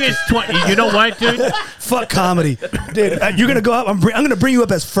 August 20. You know what, dude? Fuck comedy, dude. You're gonna go up. I'm gonna bring you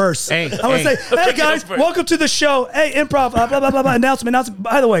up as first. Hey, I'm gonna hey. say, hey guys, welcome to the show. Hey, improv. Blah blah blah blah. Announcement.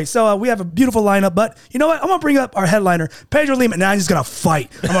 By the way, so we have a beautiful lineup. But you know what? I'm gonna bring up our headliner, Pedro Lima. Now I'm just gonna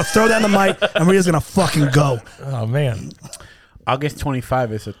fight. I'm gonna throw down the mic, and we're just gonna fucking go. Oh man. August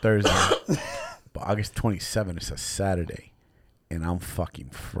 25 is a Thursday. But August 27 is a Saturday. And I'm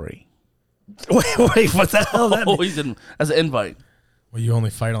fucking free. Wait, what the hell? That Oh, mean? that's an invite. Well, you only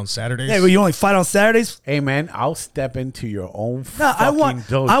fight on Saturdays? Hey, well, you only fight on Saturdays? Hey, man, I'll step into your own No, fucking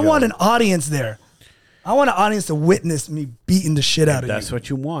dojo. I want an audience there. I want an audience to witness me beating the shit out of you. That's what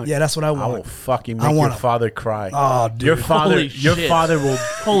you want. Yeah, that's what I want. I will fucking I make want your a- father cry. Oh, dude. Your father will.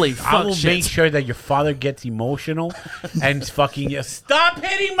 Holy fuck I will shit. make sure that your father gets emotional and fucking stop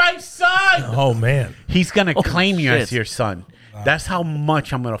hitting my son. Oh man. He's gonna claim you as shit. your son. That's how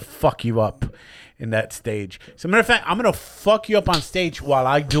much I'm gonna fuck you up in that stage. As a matter of fact, I'm gonna fuck you up on stage while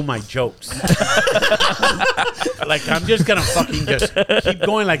I do my jokes. Like I'm just gonna fucking just keep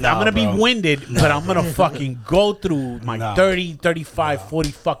going. Like I'm gonna be winded, but I'm gonna fucking go through my 30, 35,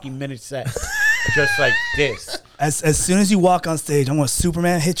 40 fucking minute set. Just like this. As soon as you walk on stage, I'm going to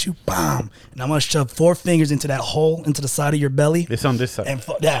Superman hit you, bam, and I'm going to shove 4 fingers into that hole, into the side of your belly. It's on this side. And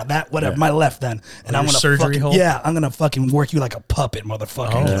that whatever, my left then. And I'm your gonna surgery fucking, hole? yeah, I'm gonna fucking work you like a puppet,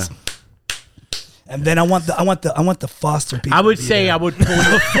 motherfucker. Oh. Just- And then I want the foster people. I would to be say there. I would pull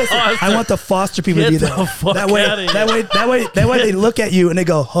you. I want the foster people to Get be the there. fuck That way, outta here. that way they look at you and they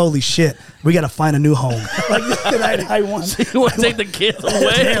go, "Holy shit, we gotta find a new home." Like I want. You want to take the kids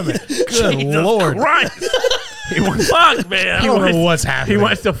away? Damn it. Good Lord. Christ. Fuck, man. I don't know what's He happening.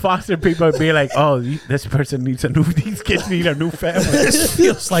 wants to foster people and be like, oh, this person needs these kids need a new family. This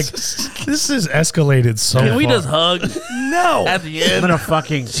feels like this is escalated so Can we far. just hug No. at the I'm end? gonna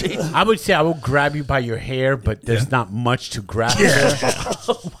fucking. I would say I will grab you by your hair, but there's not much to grab. There.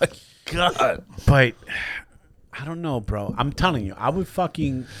 Oh my god. But I don't know, bro. I'm telling you, I would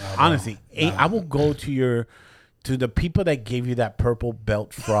fucking honestly. I will go to the people that gave you that purple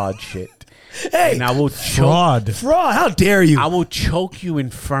belt fraud shit, Hey, and I will fraud. fraud! How dare you? I will choke you in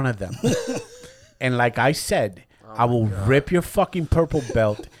front of them. And like I said, I will rip your fucking purple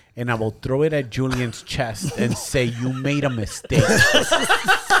belt and I will throw it at Julian's chest and say, you made a mistake.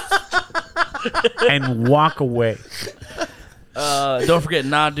 And walk away. Don't forget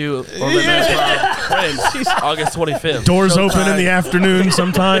Nadu Friends, August 25th. Doors Showtime. open in the afternoon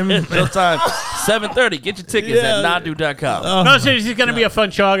sometime. Showtime, 7:30. Get your tickets at nadu.com. No, seriously, it's going to be a fun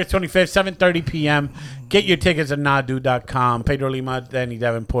show, August 25th, 7:30 p.m. Get your tickets at nadu.com. Pedro Lima, Danny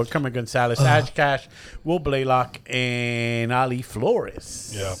Davenport, Kermit Gonzalez, Aj Cash, Will Blaylock, and Ali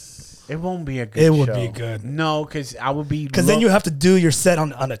Flores. Yeah. It won't be a good It show. would be good. No, because I would be... Because then you have to do your set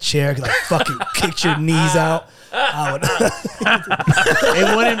on a chair, like fucking kick your knees out. I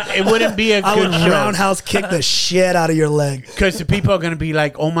It wouldn't be a I would good show. roundhouse kick the shit out of your leg. Because the people are going to be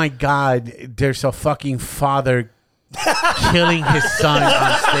like, oh my God, there's a fucking father killing his son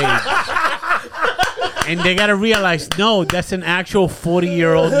on stage. And they got to realize, no, that's an actual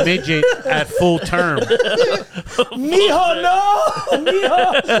 40-year-old midget at full term. Mijo, no!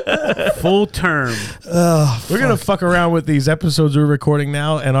 Mijo! Full term. We're gonna fuck around with these episodes we're recording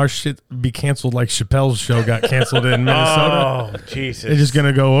now, and our shit be canceled like Chappelle's show got canceled in Minnesota. Oh, Jesus. They're just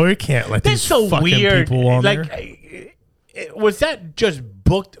gonna go, oh, we can't let That's these so fucking weird. people on Like, there. was that just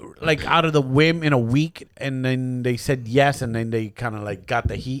booked like out of the whim in a week, and then they said yes, and then they kind of like got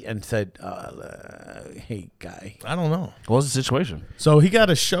the heat and said, "Hey, guy." I don't know. What was the situation? So he got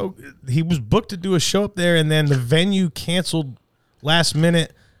a show. He was booked to do a show up there, and then the venue canceled last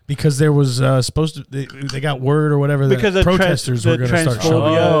minute because there was supposed to. They got word or whatever that Because of protesters were the going to start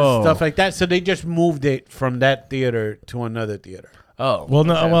showing. transphobia Oh. stuff like that, so they just moved it from that theater to another theater. Oh, Well,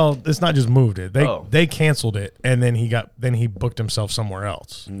 no, okay. well, it's not just moved it. Oh. They canceled it, and then he booked himself somewhere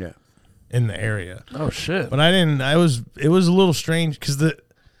else Yeah. in the area. Oh shit. But I didn't. It was a little strange because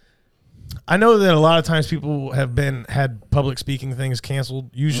I know that a lot of times people have had public speaking things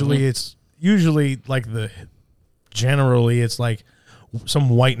canceled. Usually it's generally it's like some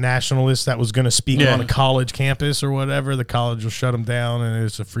white nationalist that was going to speak on a college campus or whatever. The college will shut them down, and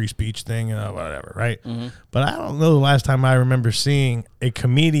it's a free speech thing and whatever, right? But I don't know the last time I remember seeing a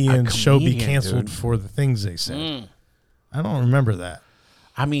comedian's show be comedian, canceled dude. for the things they said. I don't remember that.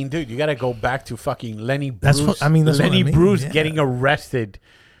 I mean, dude, you got to go back to fucking Lenny Bruce. That's what I mean. Lenny Bruce Yeah. getting arrested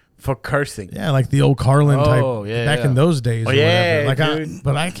for cursing. Yeah, like the old Carlin type Oh, yeah, back yeah. in those days. Oh, or yeah, whatever. dude.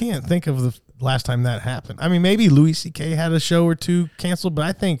 But I can't think of the last time that happened. I mean, maybe Louis C.K. had a show or two canceled, but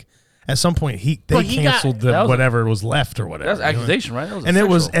I think at some point they Well, he canceled That was- whatever was left or whatever. That's you know? accusation, right? That was And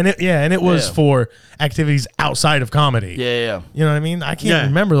it was sexual. for activities outside of comedy. Yeah. You know what I mean? I can't Yeah.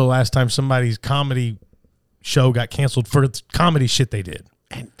 remember the last time somebody's comedy show got canceled for comedy shit they did.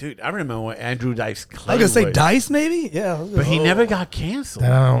 And dude, I remember when Andrew Dice I Clay was gonna say was, Dice, maybe. Yeah, but he never got canceled.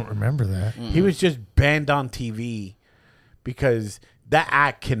 I don't remember that. He was just banned on TV because that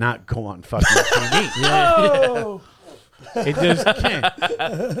act cannot go on fucking TV. It just can't.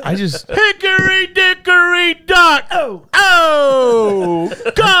 I just Hickory dickory dock. Oh,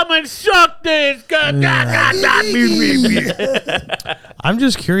 come and suck this. I'm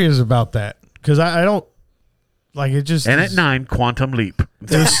just curious about that because I don't like it. Just And at 9, Quantum Leap.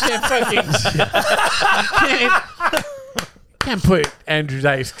 Can't put Andrew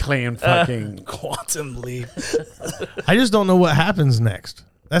Dice Clay in fucking. Quantum Leap. I just don't know what happens next.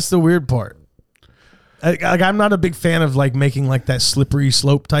 That's the weird part. I'm not a big fan of like making like that slippery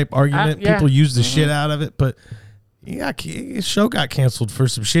slope type argument. Yeah. People use the shit out of it, but yeah, his show got canceled for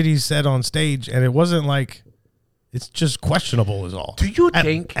some shit he said on stage, and it wasn't like it's just questionable is all. Do you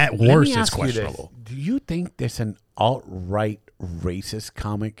think at let me worst it's ask you this. questionable? Do you think there's an alt-right racist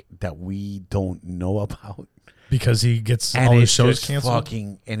comic that we don't know about? Because he gets And all his it's shows just canceled.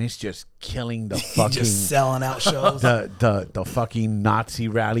 fucking, and it's just killing the fucking Just selling out shows. the fucking Nazi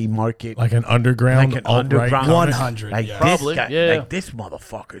rally market, Like an underground, like an alt-right underground comic. 100. like yeah. Probably, this guy, yeah. like this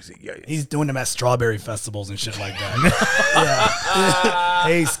motherfucker's. He's doing them at strawberry festivals and shit like that.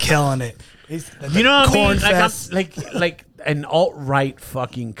 Yeah. He's killing it. He's, You know what I mean? Corn Like, Fest. like an alt-right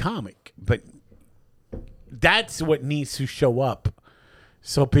fucking comic, but that's what needs to show up,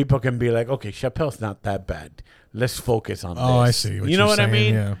 so people can be like, okay, Chappelle's not that bad. Let's focus on this. Oh, I see. You know you're what I saying,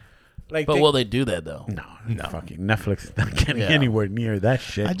 mean? Yeah. Like, But will they do that though? no, fucking Netflix is not getting Yeah. anywhere near that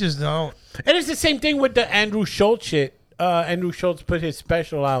shit. I just don't. And it's the same thing with the Andrew Schultz shit. Andrew Schultz put his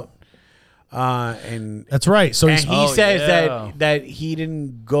special out, and That's right. So he's he says yeah. that he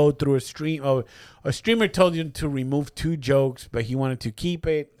didn't go through a stream. Oh, a streamer told him to remove 2 jokes, but he wanted to keep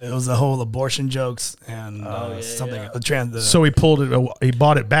it. It was the whole abortion jokes and something. so he pulled it. He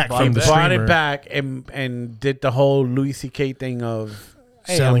bought it back from the Brought streamer. it back and did the whole Louis C.K. thing of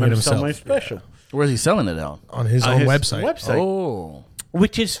Selling I'm it gonna sell himself. my special. Where's he selling it out? on his On own his website. Oh,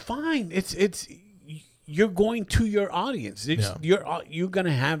 Which is fine. It's you're going to your audience. You're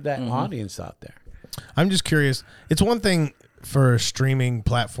gonna have that audience out there. I'm just curious. It's one thing for a streaming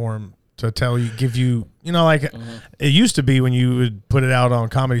platform to give you, like it used to be when you would put it out on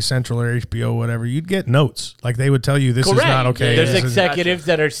Comedy Central or HBO, whatever, you'd get notes. Like they would tell you this is not okay. There's this is- executives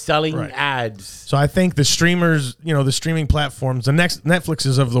that are selling Right. ads. So I think the streamers, the streaming platforms, the next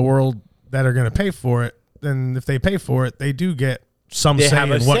Netflixes of the world that are going to pay for it, then if they pay for it, they do get some They say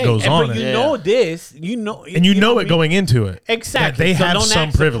have a in what say. goes And on. but in you it. know this. You know And you know what it I mean? going into it. Exactly. That they So have don't some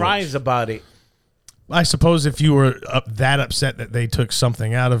act privilege. surprised about it. I suppose if you were that upset that they took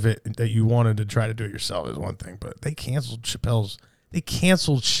something out of it that you wanted to try to do it yourself is one thing, but they canceled Chappelle's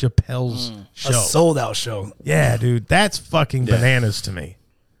show. a sold out show. Yeah, dude, that's fucking bananas to me.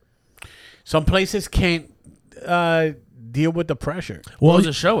 Some places can't deal with the pressure. what Well, was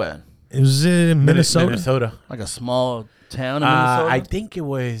the show at? it was in Minnesota. Minnesota. Like a small town in Minnesota? I think it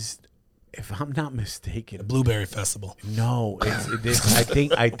was, if I'm not mistaken. Blueberry Festival. No, I think this Fucking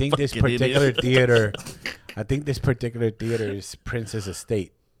particular idiot. theater. I think this particular theater is Prince's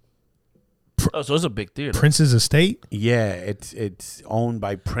Estate. Oh, so it's a big theater. Prince's Estate, Yeah, it's owned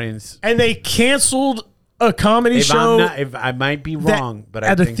by Prince. and they canceled a comedy show If I might be that- wrong, but I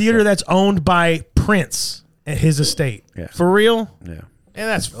at a think theater so. that's owned by Prince at his estate. Yeah. For real? Yeah. And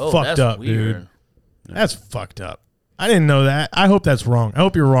that's Oh, fucked that's up, weird. dude. That's fucked up. I didn't know that. I hope that's wrong. I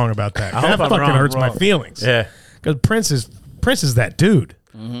hope you're wrong about that. I That hope I'm fucking wrong, hurts my wrong. feelings. Yeah. Because Prince is that dude.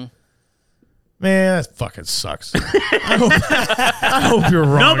 Man, that fucking sucks. I hope you're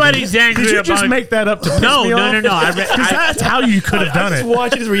wrong. Nobody's dude. angry Did you just about- make that up to piss No, me no, off? no, no. I 'Cause that's how you could have done Just it.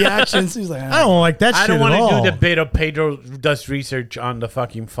 watching his reactions. He's like, I don't like that I shit don't at want all. to do the bit of Pedro does research on the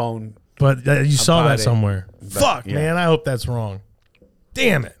fucking phone. But you saw About that it. somewhere. Fuck, yeah. man. I hope that's wrong.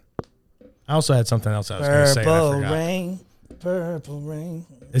 Damn it. I also had something else I was going to say. And I purple forgot. rain, purple rain.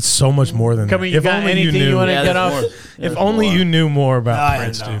 It's so much more than Come that. on, you got anything you want to Yeah, get there's off? more. If There's only more. you knew more about I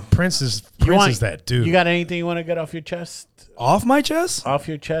Prince, know. dude. Prince is that dude. You got anything you want to get off your chest? Off my chest? Off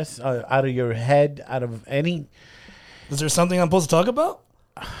your chest? Out of your head? Out of any? Is there something I'm supposed to talk about?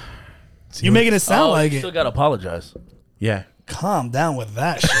 You're making it sound like you it. still got to apologize. Yeah. Calm down with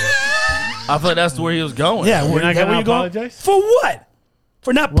that shit. I feel like that's where he was going. Yeah, We're not is that gonna where you going? apologize? For what?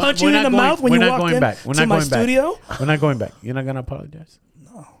 For not punching you in the mouth when you walked in We're to not my going back. studio? We're not going back. You're not gonna apologize?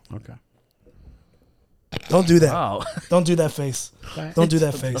 No. Okay. Don't do that. Wow. Don't do that face. Don't do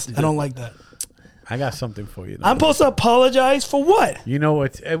that face. I don't like that. I got something for you. Though. I'm supposed to apologize for what? You know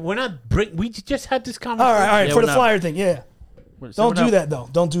what? We're not. We just had this conversation. All right. Yeah, For we're the not- flyer thing, yeah. So Don't do that though.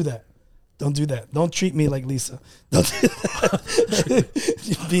 Don't do that. Don't do that. Don't treat me like Lisa. Don't do that.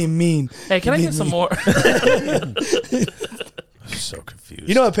 You're being mean. Hey, can I You're get some being more? I'm so confused.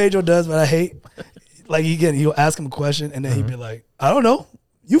 You know what Pedro does, but I hate? Like, he'll ask him a question, and then he'd be like, I don't know.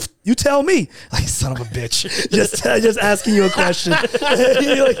 You tell me. Like, son of a bitch. just asking you a question.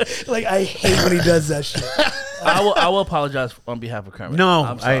 like, I hate when he does that shit. I will apologize on behalf of Kermit. No,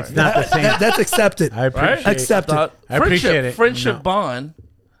 I'm sorry. it's not the same. That's accepted. I appreciate. Accept it. I appreciate it. Friendship No. bond.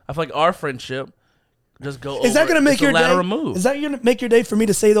 I feel like our friendship just go. Is that going to make your day? Remove. Is that going to make your day for me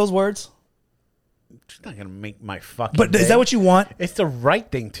to say those words? It's not gonna make my fucking. But is day. that what you want? It's the right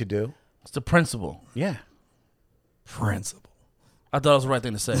thing to do. It's the principle. Yeah. Principle. I thought it was the right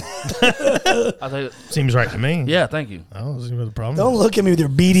thing to say. I thought, Seems right to me. yeah, thank you. I don't see what the problem Don't is. look at me with your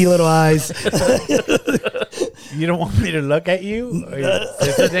beady little eyes. You don't want me to look at you?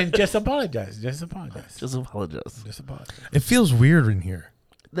 So then just apologize. Just apologize. Just apologize. Just apologize. It feels weird in here.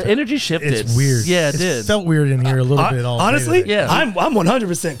 The energy shifted. It's weird. Yeah, it did. Felt weird in here a little bit. All day Honestly, today. Yeah. I'm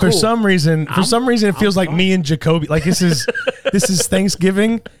 100% cool. For some reason, it feels like me and Jacoby. Like this is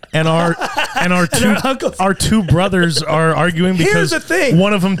Thanksgiving, and our uncles. our two brothers are arguing because Here's the thing.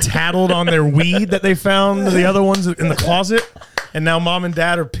 one of them tattled on their weed that they found. The other one's in the closet, and now mom and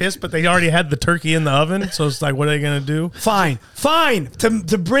dad are pissed, but they already had the turkey in the oven. So it's like, what are they gonna do? Fine.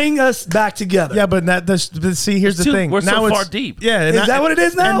 To bring us back together. Yeah, but see, here's the thing. We're now so far it's deep. Yeah, Is that what it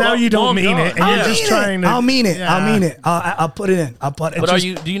is now? And now you don't Long mean gone. it, and you're just trying to. I'll mean it. Yeah. I'll mean it. I'll put it in. I'll put it. But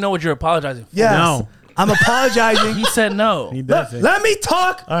do you know what you're apologizing for? Yes. No. I'm apologizing. He said no. He does it. Let me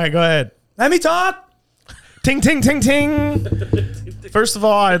talk. All right, go ahead. Let me talk. Ting, ting, ting, ting. First of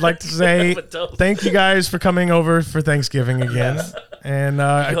all, I'd like to say thank you guys for coming over for Thanksgiving again. And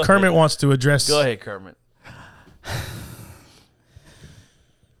Kermit wants to address. Go ahead, Kermit.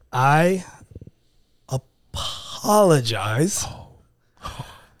 I apologize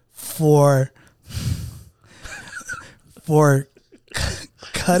for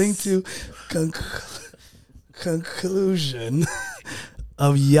cutting to conclusion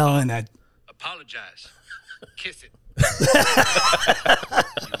of yelling at. Apologize. Kiss it. You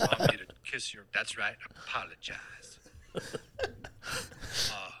want me to kiss your... That's right. Apologize.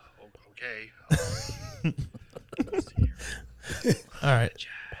 Okay. Let's see here. All right.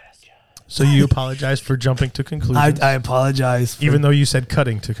 So you apologize for jumping to conclusions, I apologize. For, even though you said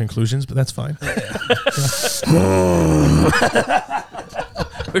cutting to conclusions, but that's fine.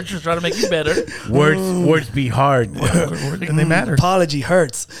 We're just trying to make you better. Words be hard. And they matter. apology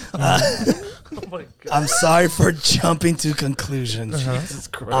hurts. Oh my God. I'm sorry for jumping to conclusions Jesus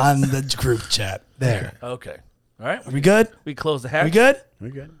Christ. on the group chat. There. Okay. All right. Are we good? We close the hatch. We good? We're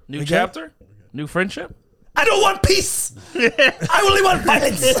good. New We good? chapter. New friendship. I don't want peace. I only want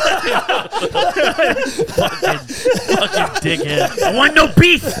violence. Fucking dickhead. I want no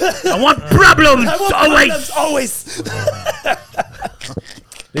peace. I want problems. I want Always. violence always.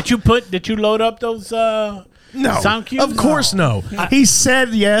 Did you load up those No, sound cues? of course no. He said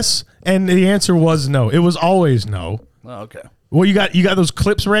yes, and the answer was no. It was always no. Oh, okay. Well, you got those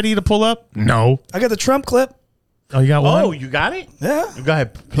clips ready to pull up? No. I got the Trump clip. Oh, you got one? Oh, you got it? Yeah. Go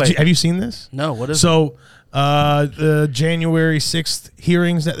ahead. Play. Have you seen this? No, what is So, the January 6th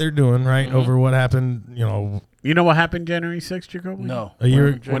hearings that they're doing, right, over what happened, You know what happened January 6th, Jacoby? No. A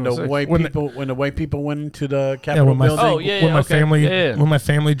year- When the white When the- people went into the Yeah, Capitol when my building. Oh, yeah, when my okay. family Yeah. when my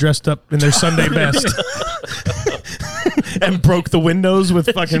family dressed up in their Sunday best and broke the windows with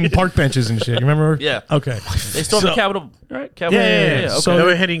fucking park benches and shit. You remember? Yeah. Okay. They stormed the So- Capitol, right? Capitol. Yeah. Okay. So- they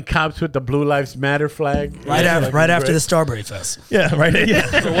were hitting cops with the Blue Lives Matter flag. Right Yeah, after like right after great. the Strawberry Fest. Yeah. Right. Yeah.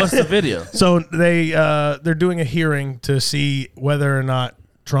 So what's the video? So they're doing a hearing to see whether or not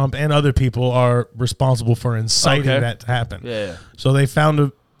Trump and other people are responsible for inciting Okay. that to happen. Yeah. So they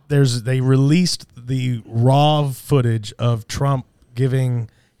found they released the raw footage of Trump giving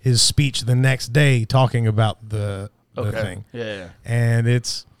his speech the next day talking about the thing. Yeah. And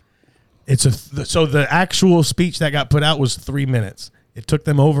so the actual speech that got put out was 3 minutes. It took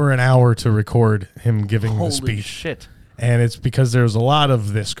them over an hour to record him giving the Holy speech. shit. And it's because there's a lot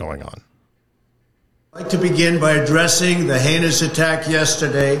of this going on. I'd like to begin by addressing the heinous attack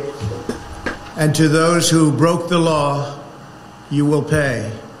yesterday, and to those who broke the law, you will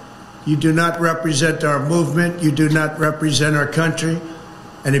pay. You do not represent our movement, you do not represent our country,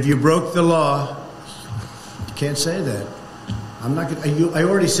 and if you broke the law, you can't say that. I'm not going I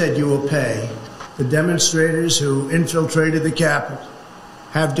already said you will pay. The demonstrators who infiltrated the Capitol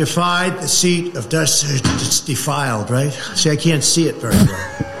have defied the seat of it's defiled, right? See, I can't see it very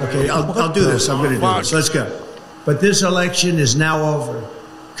well. Okay, I'll do this. I'm going to do this. Let's go. But this election is now over.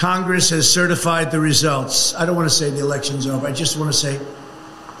 Congress has certified the results. I don't want to say the election's over. I just want to say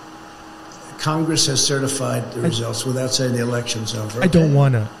Congress has certified the results without saying the election's over. Okay? I don't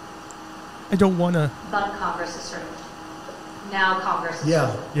want to. But Congress is certified. Now Congress is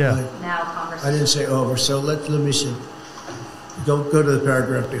Yeah. certified. Yeah. Now Congress I didn't say over, so let me see. Go to the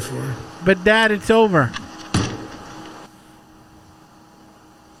paragraph before. But Dad, it's over.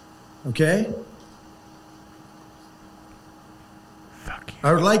 Okay?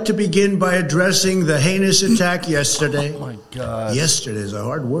 I would like to begin by addressing the heinous attack yesterday. Oh my God. Yesterday is a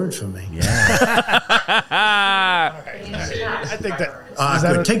hard word for me. I think that.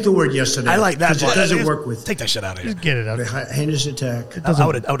 Good. Take the word yesterday. I like that. 'Cause it doesn't work with Take that shit out of here. Just get it out. the heinous attack I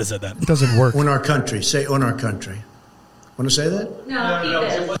would have said that. It doesn't work. on our country. Say on our country. Want to say that?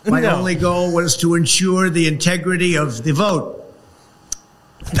 No, keep it. My only goal was to ensure the integrity of the vote.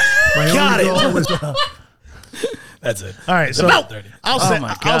 My only goal was That's it. All right, so I'll say,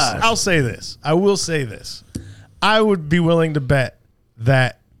 my gosh. I'll say this. I will say this. I would be willing to bet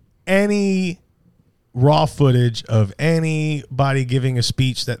that any raw footage of anybody giving a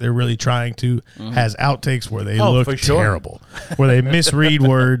speech that they're really trying to has outtakes where they look for sure. terrible, where they misread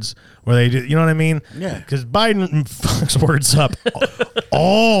words, where they do, you know what I mean? Yeah. Because Biden fucks words up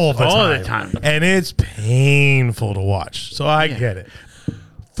all the time, and it's painful to watch. So I get it.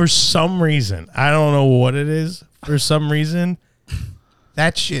 For some reason, I don't know what it is. For some reason,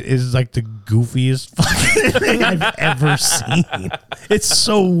 that shit is like the goofiest fucking thing I've ever seen. It's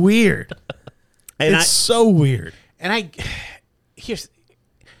so weird. And It's so weird. Here's,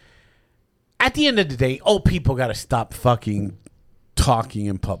 at the end of the day, old people got to stop fucking talking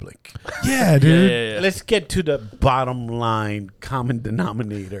in public. Yeah, dude. Let's get to the bottom line common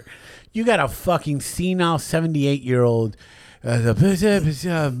denominator. You got a fucking senile 78-year-old.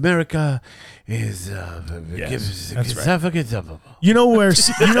 America is that's right. You know where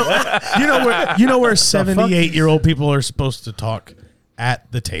 78-year-old people are supposed to talk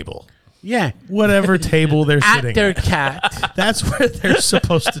at the table. Yeah, Whatever table they're at sitting their at. cat. That's where they're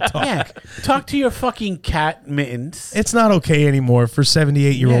supposed to talk. Yeah, talk to your fucking cat, Mittens. It's not okay anymore for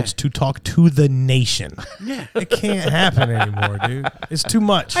 78-year-olds Yeah. to talk to the nation. Yeah. It can't happen anymore, dude. It's too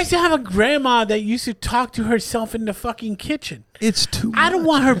much. I used to have a grandma that used to talk to herself in the fucking kitchen. It's too much. I don't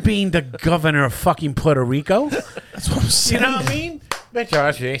want her being the governor of fucking Puerto Rico. That's what I'm You saying. know what I mean?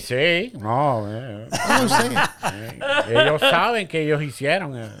 Sí. No, That's what I'm saying. ellos saben que ellos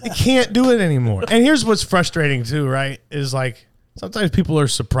hicieron. They can't do it anymore. And here's what's frustrating too, right? Is like sometimes people are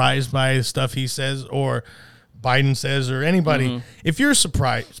surprised by the stuff he says or Biden says or anybody. If you're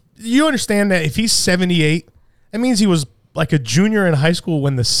surprised, you understand that if he's 78, that means he was like a junior in high school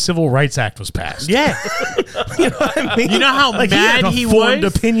when the Civil Rights Act was passed. Yeah. You know what I mean? You know how like mad he he had a formed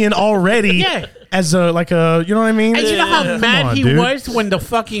was? opinion already. Yeah. As a you know what I mean? And you know how Come mad on, he dude. was when the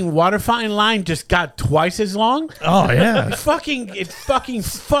fucking water fountain line just got twice as long? Oh yeah. It fucking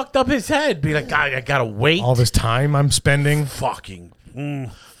fucked up his head. Be like, I gotta wait. All this time I'm spending. Fucking.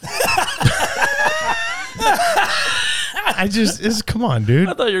 Come on, dude.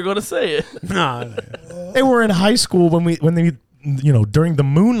 I thought you were going to say it. No. They were in high school when they during the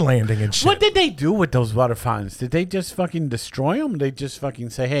moon landing and shit. What did they do with those water fountains? Did they just fucking destroy them? They just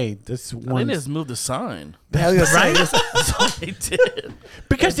fucking say, hey, this I one. think they just moved the sign. Right? That's all they did.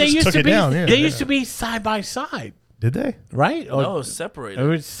 Because they just used took to it be down, yeah. they used to be side by side, Did they? right? Or, No, it was separated. it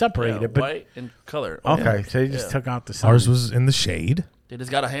was separated. Yeah, but white and color. okay, so they just Yeah. took out the sign. Ours was in the shade. They just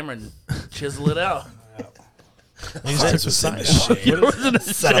got a hammer and chisel it out. Ours was in the shade.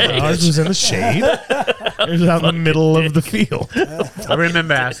 Say. Ours was in the shade. It was out in the middle of the field. I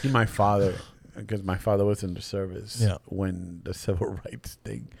remember asking my father, because my father was in the service Yeah. when the civil rights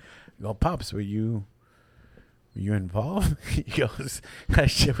thing. I go, Pops, were you involved? He goes,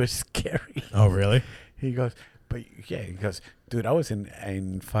 that shit was scary. Oh, really? He goes, but yeah, he goes, dude, I was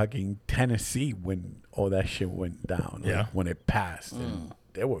in fucking Tennessee when all that shit went down. Yeah. When it passed. And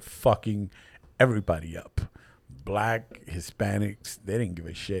they were fucking everybody up. Black, Hispanics, they didn't give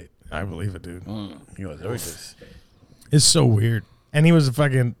a shit. I believe it, dude. He goes, they were just. It's so weird. And he was a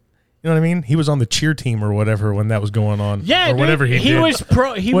fucking, you know what I mean? He was on the cheer team or whatever when that was going on. Yeah, or dude, whatever he did. was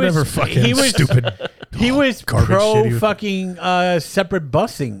pro. He whatever was fucking he was stupid. He was garbage shit pro he was- fucking separate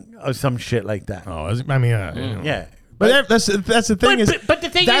busing or some shit like that. Oh, I mean, you know. Yeah. But that's the thing But the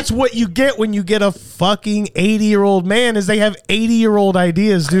thing that's is, what you get when you get a fucking 80-year-old man is they have 80-year-old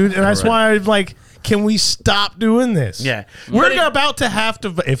ideas, dude. And that's why I'm like, can we stop doing this? Yeah. We're But it- about to have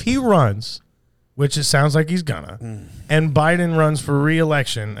to, if he runs, which it sounds like he's gonna, and Biden runs for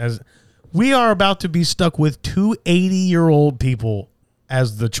re-election, as we are about to be stuck with two 80-year-old people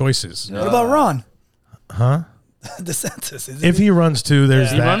as the choices. What about Ron? Huh? DeSantis. If he runs too, there's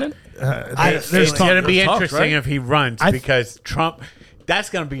Is he that. running? It's going to be talk, interesting right? if he runs because Trump. That's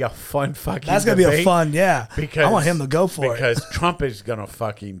going to be a fun fucking. That's gonna be a debate fun, yeah. Because I want him to go for it. because Trump is going to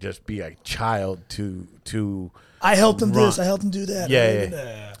fucking just be a child to. I helped him Run. this. I helped him do that.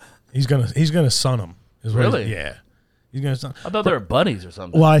 Yeah. He's gonna son him. Is what Really? yeah. He's gonna son. I thought they were buddies or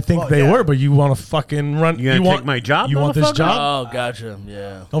something. Well, I think Well, they yeah. were, but you want to fucking run? You gonna want take my job, You want this motherfucker? job? Oh, gotcha.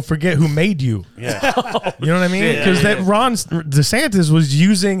 Yeah. Don't forget who made you. Yeah. You know what I mean? Because that Ron DeSantis was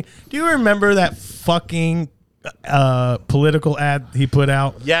using. Do you remember that fucking political ad he put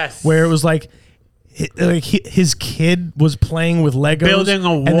out? Yes. Where it was like his kid was playing with Legos, Building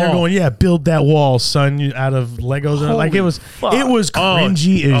a and they're wall. going, "Yeah, build that wall, son, out of Legos." And like it was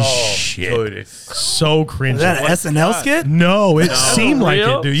cringy as shit. Dude, it's So cringy. Is that an SNL skit? No, it seemed like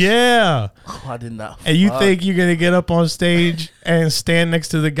Real? it, dude. Yeah. Oh, I did not. And you Fuck. think you're gonna get up on stage and stand next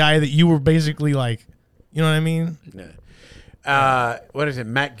to the guy that you were basically like, you know what I mean? what is it?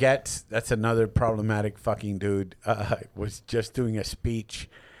 Matt Getz, that's another problematic fucking dude. Was just doing a speech,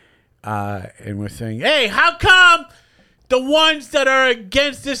 and was saying, "Hey, how come the ones that are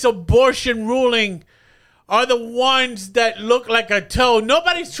against this abortion ruling are the ones that look like a toe?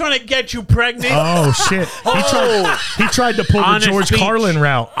 Nobody's trying to get you pregnant." Oh shit! He tried to pull the Honest George speech. Carlin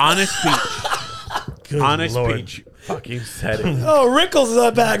route. Honest speech. Good Honest Lord. speech. Fucking said it. Oh, Rickles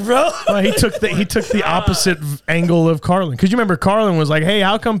is back, bro. Well, he took the opposite angle of Carlin, because you remember Carlin was like, "Hey,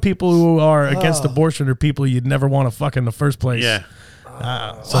 how come people who are against abortion are people you'd never want to fuck in the first place?" Yeah.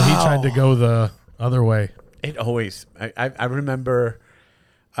 So he tried to go the other way. It always. I remember.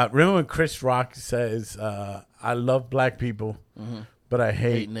 Remember when Chris Rock says, "I love black people, but I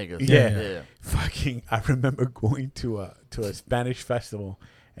hate niggas." Yeah. Fucking. I remember going to a Spanish festival,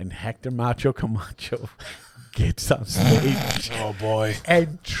 and Hector Macho Camacho gets on stage. Oh boy.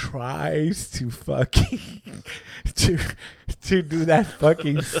 And tries to fucking to do that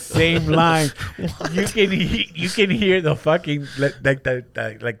fucking same line. You can hear the fucking like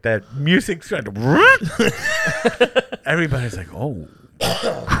the music start. Everybody's like, "Oh."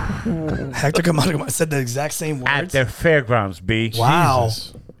 Hector Camacho said the exact same words. At their fairgrounds, B. Wow.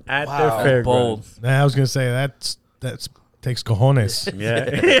 Jesus. At Wow. their fairgrounds. Bold. I was gonna say that's takes cojones.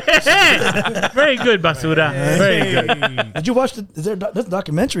 Yeah. Very good, Basura. Very good. Did you watch there's a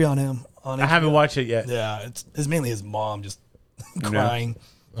documentary on him? On I haven't watched it yet. Yeah, it's mainly his mom just crying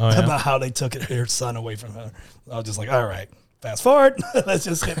Oh, yeah. about how they took her son away from her. I was just like, all right, fast forward. Let's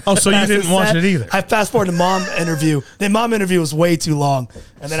just. Oh, so you fast didn't and watch sad. it either? I fast forward the mom interview. The mom interview was way too long,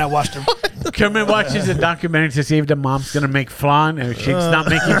 and then I watched her. Kermit watches a documentary to see if the mom's gonna make flan, and she's not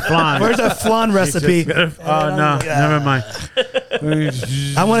making flan. Where's that flan recipe? Oh no, never mind.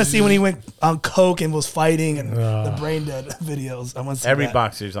 I want to see when he went on coke and was fighting and the brain dead videos. I want to see Every that.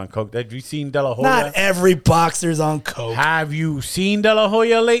 boxer's on coke. Have you seen De La Hoya? Not every boxer's on coke. Have you seen De La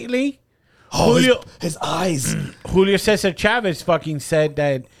Hoya lately? Oh, Julio- his eyes. Julio Cesar Chavez fucking said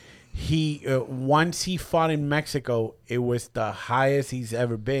that he once he fought in Mexico, it was the highest he's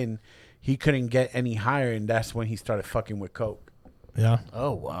ever been. He couldn't get any higher, and that's when he started fucking with coke. Yeah.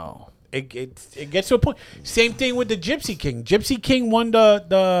 Oh, wow. It gets to a point. Same thing with the Gypsy King. Gypsy King won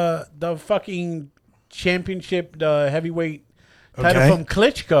the fucking championship, the heavyweight title Okay. from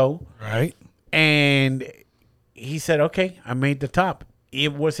Klitschko, Right. and he said, "Okay, I made the top."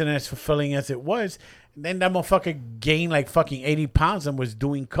 It wasn't as fulfilling as it was. And then that motherfucker gained like fucking 80 pounds and was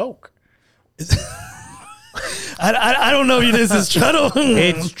doing coke. I don't know if this is true.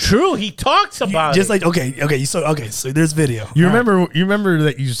 It's true. He talks about Just it. like okay. So there's video. You remember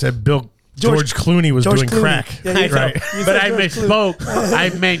that you said George Clooney was George doing Clooney. crack, Yeah, you right? You But said I George misspoke. I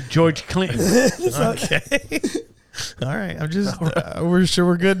meant George Clinton. Okay. All right. I'm just. We're sure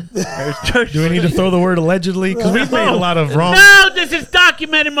we're good. Do we need to throw the word allegedly? Because we've made a lot of wrong. No, this is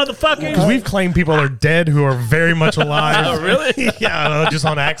documented, motherfuckers. Because we've claimed people are dead who are very much alive. Oh, really? Yeah, I don't know, just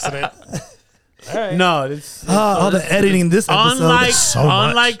on accident. No, it's all the editing in this episode. unlike so much.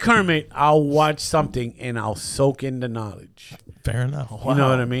 unlike Kermit. I'll watch something and I'll soak in the knowledge. Fair enough. You know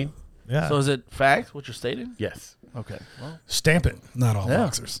what I mean? Yeah. So is it fact, what you're stating? Yes. Okay. Well, Stamp it. Not all Yeah.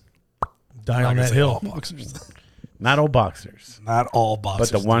 boxers. Die on Not that hill. all boxers. Not all boxers, Not all but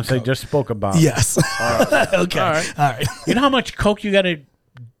boxers. the ones do I coke. just spoke about. Yes. Okay. All right. All right. You know how much coke you gotta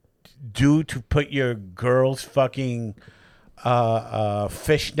do to put your girl's fucking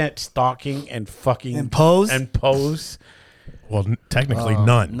fishnet stocking and fucking And pose? and pose? Well, technically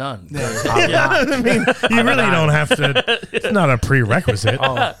none. none. I mean, you really don't have to. It's not a prerequisite.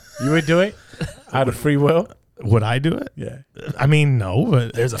 You would do it? Out of free will? Would I do it? Yeah. I mean, no,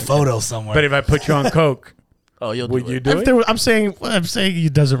 but There's a photo somewhere. But if I put you on coke, Oh, you'll would do you it. do if it? there were, I'm saying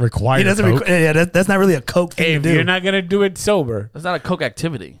it doesn't require. he doesn't. Coke. That's not really a coke thing If to do. you're not going to do it sober, That's not a coke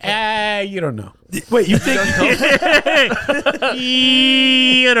activity. you don't know. Wait, you think?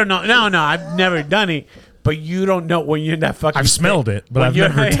 You don't know. No, I've never done it. But you don't know when you're in that fucking. I've smelled it, but when I've you're-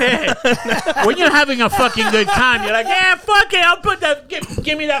 never. when you're having a fucking good time, you're like, yeah, fuck it. I'll put that.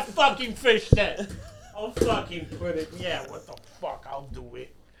 Give me that fucking fish then. I'll fucking put it. Yeah, what the fuck? I'll do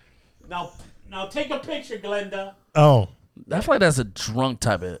it. Now take a picture, Glenda. Oh, I feel like that's a drunk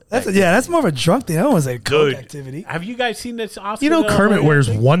type of. That's more of a drunk thing. I don't want to say coke Dude. activity. Have you guys seen this Oscar? you know, de la Kermit Hoya wears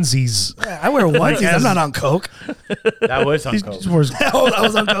thing? onesies. Yeah, I wear onesies. I'm not on coke. That was on He coke. just wears, I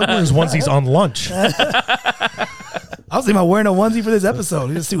was on coke. wears onesies on lunch. I was thinking about wearing a onesie for this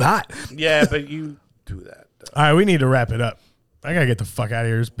episode. It's too hot. Yeah, but you do that. All right, we need to wrap it up. I gotta get the fuck out of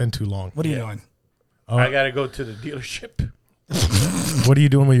here. It's been too long. What are you doing? I gotta go to the dealership. What are you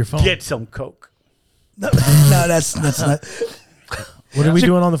doing with your phone? Get some coke. No, that's not. What are we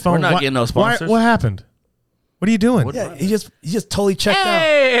doing on the phone? We're not getting no sponsors. What happened? What are you doing? Yeah, he just totally checked out.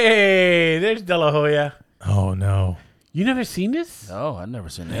 Hey, there's De La Hoya. Oh no. You never seen this? No, I've never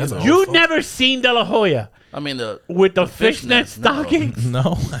seen that. You never seen De La Hoya I mean, with the fishnet, fishnet stockings?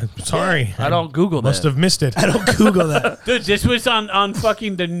 No, I'm sorry. I don't Google that. Must have missed it. I don't Google that. Dude, this was on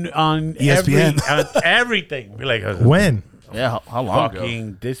fucking on ESPN. on everything. We're like, When? Yeah, how long ago?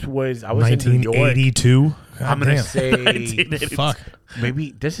 fucking, this was, I was in New York. 1982. I'm going to say, Fuck.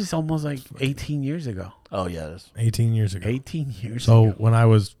 maybe, this is almost like 18 years ago. Oh yeah, that's 18 years ago. 18 years So ago. when I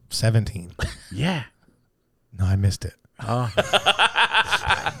was 17. Yeah. No, I missed it. Oh.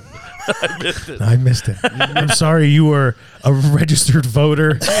 I missed it. I'm sorry you were a registered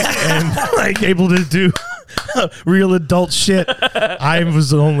voter and like able to do real adult shit. I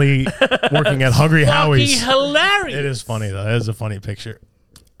was only working at Hungry Fucking Howie's. hilarious. It is funny though. It is a funny picture.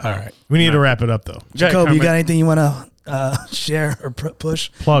 All right. We need to wrap it up though. Jacoby, you got anything you want to share or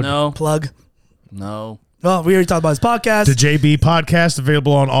push? Plug. no, Plug? no. Well, we already talked about his podcast. The JB podcast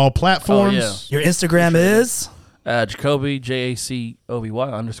available on all platforms. Your Instagram is? Jacoby Jacoby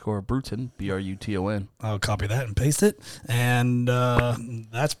 _ Bruton Bruton. I'll copy that and paste it. And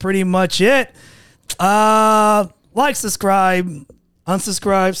that's pretty much it. Like, subscribe,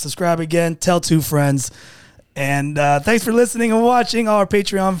 unsubscribe, subscribe again, tell 2 friends. And thanks for listening and watching, all our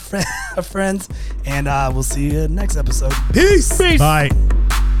Patreon friends. And we'll see you next episode. Peace. Bye.